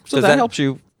 Right. So that helps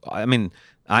you. I mean,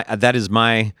 that is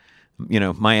my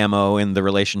MO in the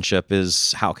relationship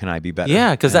is how can I be better?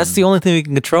 Yeah, because that's the only thing we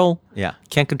can control. Yeah.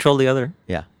 Can't control the other.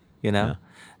 Yeah. Yeah.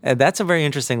 And that's a very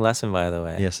interesting lesson, by the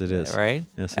way. Yes, it is. Right?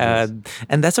 Yes, it is.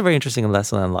 And that's a very interesting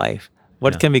lesson in life.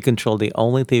 What can be controlled? The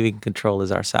only thing we can control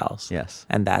is ourselves. Yes.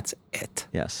 And that's it.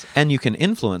 Yes. And you can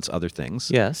influence other things.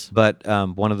 Yes. But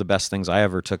one of the best things I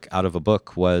ever took out of a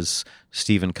book was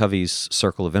Stephen Covey's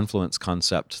circle of influence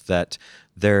concept, that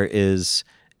there is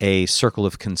a circle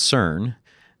of concern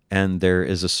and there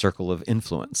is a circle of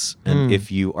influence. And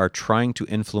if you are trying to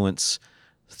influence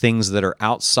things that are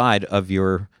outside of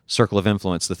your circle of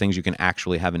influence, the things you can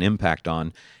actually have an impact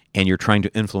on, and you're trying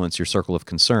to influence your circle of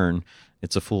concern,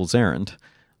 it's a fool's errand,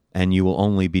 and you will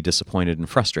only be disappointed and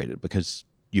frustrated because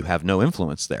you have no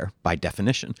influence there by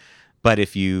definition. But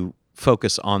if you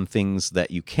focus on things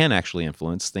that you can actually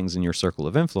influence, things in your circle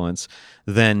of influence,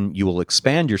 then you will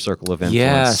expand your circle of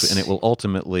influence, and it will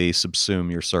ultimately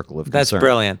subsume your circle of concern. That's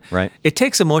brilliant. Right? It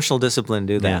takes emotional discipline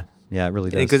to do that. Yeah, it really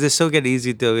does. Because it's so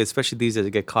easy to, especially these days, to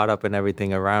get caught up in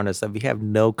everything around us that we have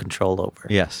no control over.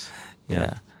 Yes.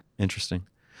 Yeah. Interesting.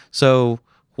 So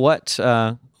what's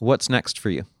next for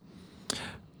you?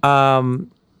 I'm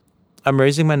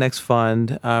raising my next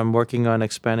fund. I'm working on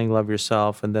expanding Love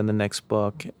Yourself and then the next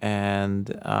book, and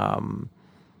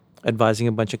advising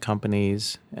a bunch of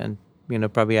companies, and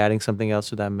probably adding something else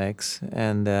to that mix.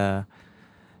 And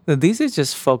these days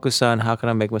just focus on how can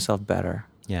I make myself better.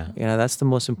 Yeah. That's the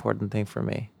most important thing for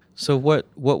me. So what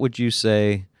would you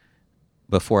say,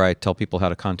 before I tell people how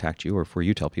to contact you, or before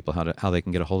you tell people how they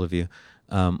can get a hold of you,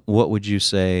 what would you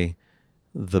say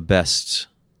the best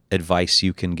advice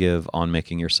you can give on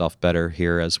making yourself better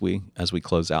here as we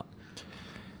close out?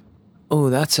 Oh,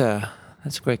 that's a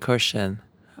great question.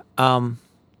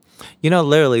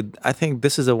 Literally, I think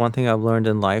this is the one thing I've learned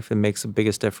in life. It makes the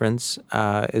biggest difference.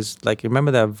 Is like,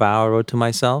 remember that vow I wrote to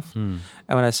myself, and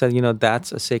when I said,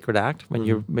 that's a sacred act when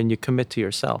you commit to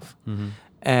yourself,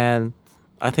 and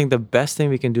I think the best thing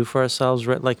we can do for ourselves,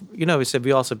 right? Like, we said,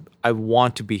 I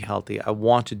want to be healthy. I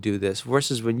want to do this.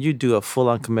 Versus when you do a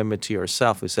full-on commitment to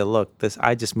yourself, we say, look,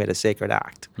 I just made a sacred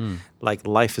act. Like,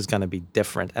 life is going to be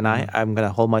different. And I'm going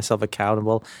to hold myself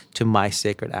accountable to my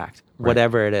sacred act,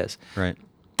 whatever it is. Right.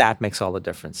 That makes all the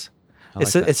difference.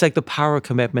 It's like the power of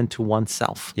commitment to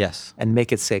oneself. Yes. And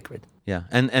make it sacred. Yeah.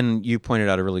 And you pointed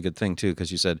out a really good thing, too,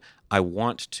 because you said, I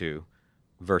want to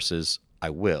versus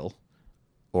I will.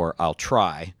 Or I'll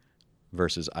try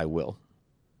versus I will.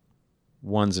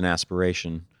 One's an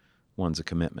aspiration, one's a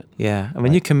commitment. Yeah, and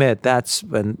when you commit, that's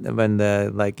when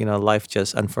the life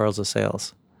just unfurls the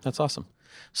sails. That's awesome.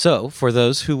 So for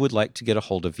those who would like to get a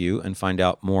hold of you and find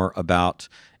out more about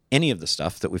any of the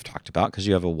stuff that we've talked about, because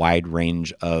you have a wide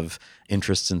range of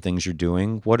interests and things you're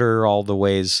doing, what are all the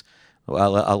ways?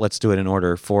 Well, let's do it in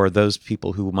order. For those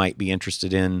people who might be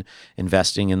interested in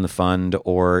investing in the fund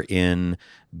or in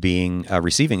being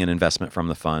receiving an investment from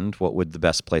the fund, what would the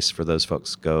best place for those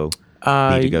folks go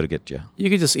to get you? You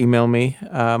could just email me.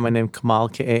 My name is Kamal,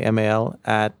 Kamal,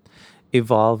 at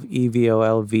evolve,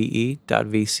 evolve.vc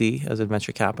as in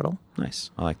venture capital. Nice.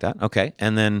 I like that. Okay.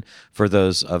 And then for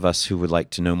those of us who would like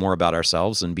to know more about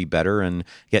ourselves and be better and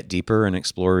get deeper and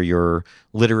explore your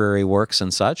literary works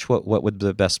and such, what would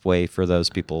the best way for those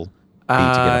people be to get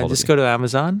a hold of Just go to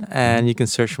Amazon and you can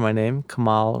search for my name,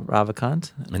 Kamal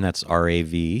Ravikant. And that's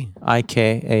Ravikant.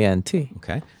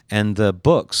 Okay. And the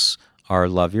books are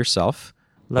Love Yourself,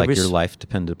 Your Life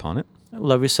Depended Upon It.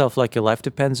 Love Yourself Like Your Life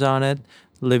Depends on It.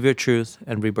 Live Your Truth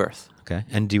and Rebirth. Okay.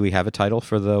 And do we have a title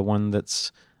for the one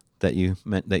that you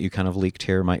kind of leaked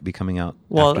here might be coming out?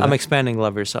 Well, I'm expanding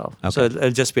Love Yourself. Okay. So it'll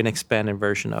just be an expanded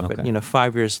version of it.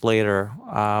 5 years later,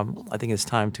 I think it's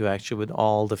time to actually, with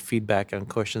all the feedback and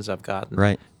questions I've gotten,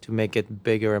 to make it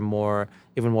bigger and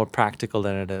even more practical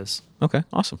than it is. Okay.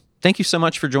 Awesome. Thank you so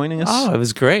much for joining us. Oh, it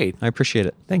was great. I appreciate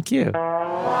it. Thank you.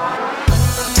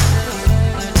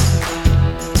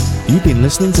 You've been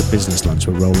listening to Business Lunch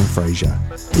with Roland Frasier.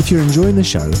 If you're enjoying the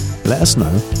show, let us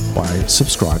know by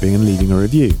subscribing and leaving a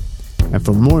review. And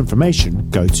for more information,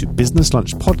 go to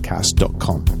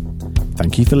businesslunchpodcast.com.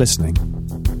 Thank you for listening.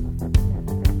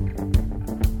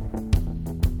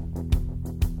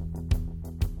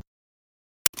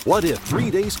 What if 3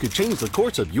 days could change the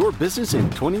course of your business in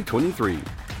 2023?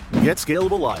 Get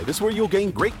Scalable Live is where you'll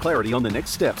gain great clarity on the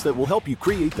next steps that will help you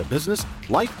create the business,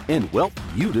 life, and wealth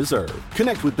you deserve.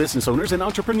 Connect with business owners and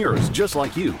entrepreneurs just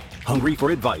like you, hungry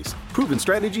for advice, proven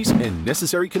strategies, and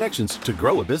necessary connections to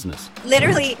grow a business.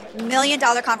 Literally $1 million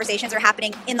conversations are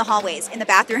happening in the hallways, in the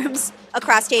bathrooms,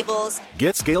 across tables.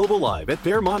 Get Scalable Live at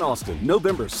Fairmont Austin,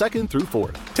 November 2nd through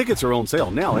 4th. Tickets are on sale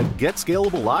now at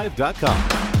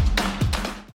GetScalableLive.com.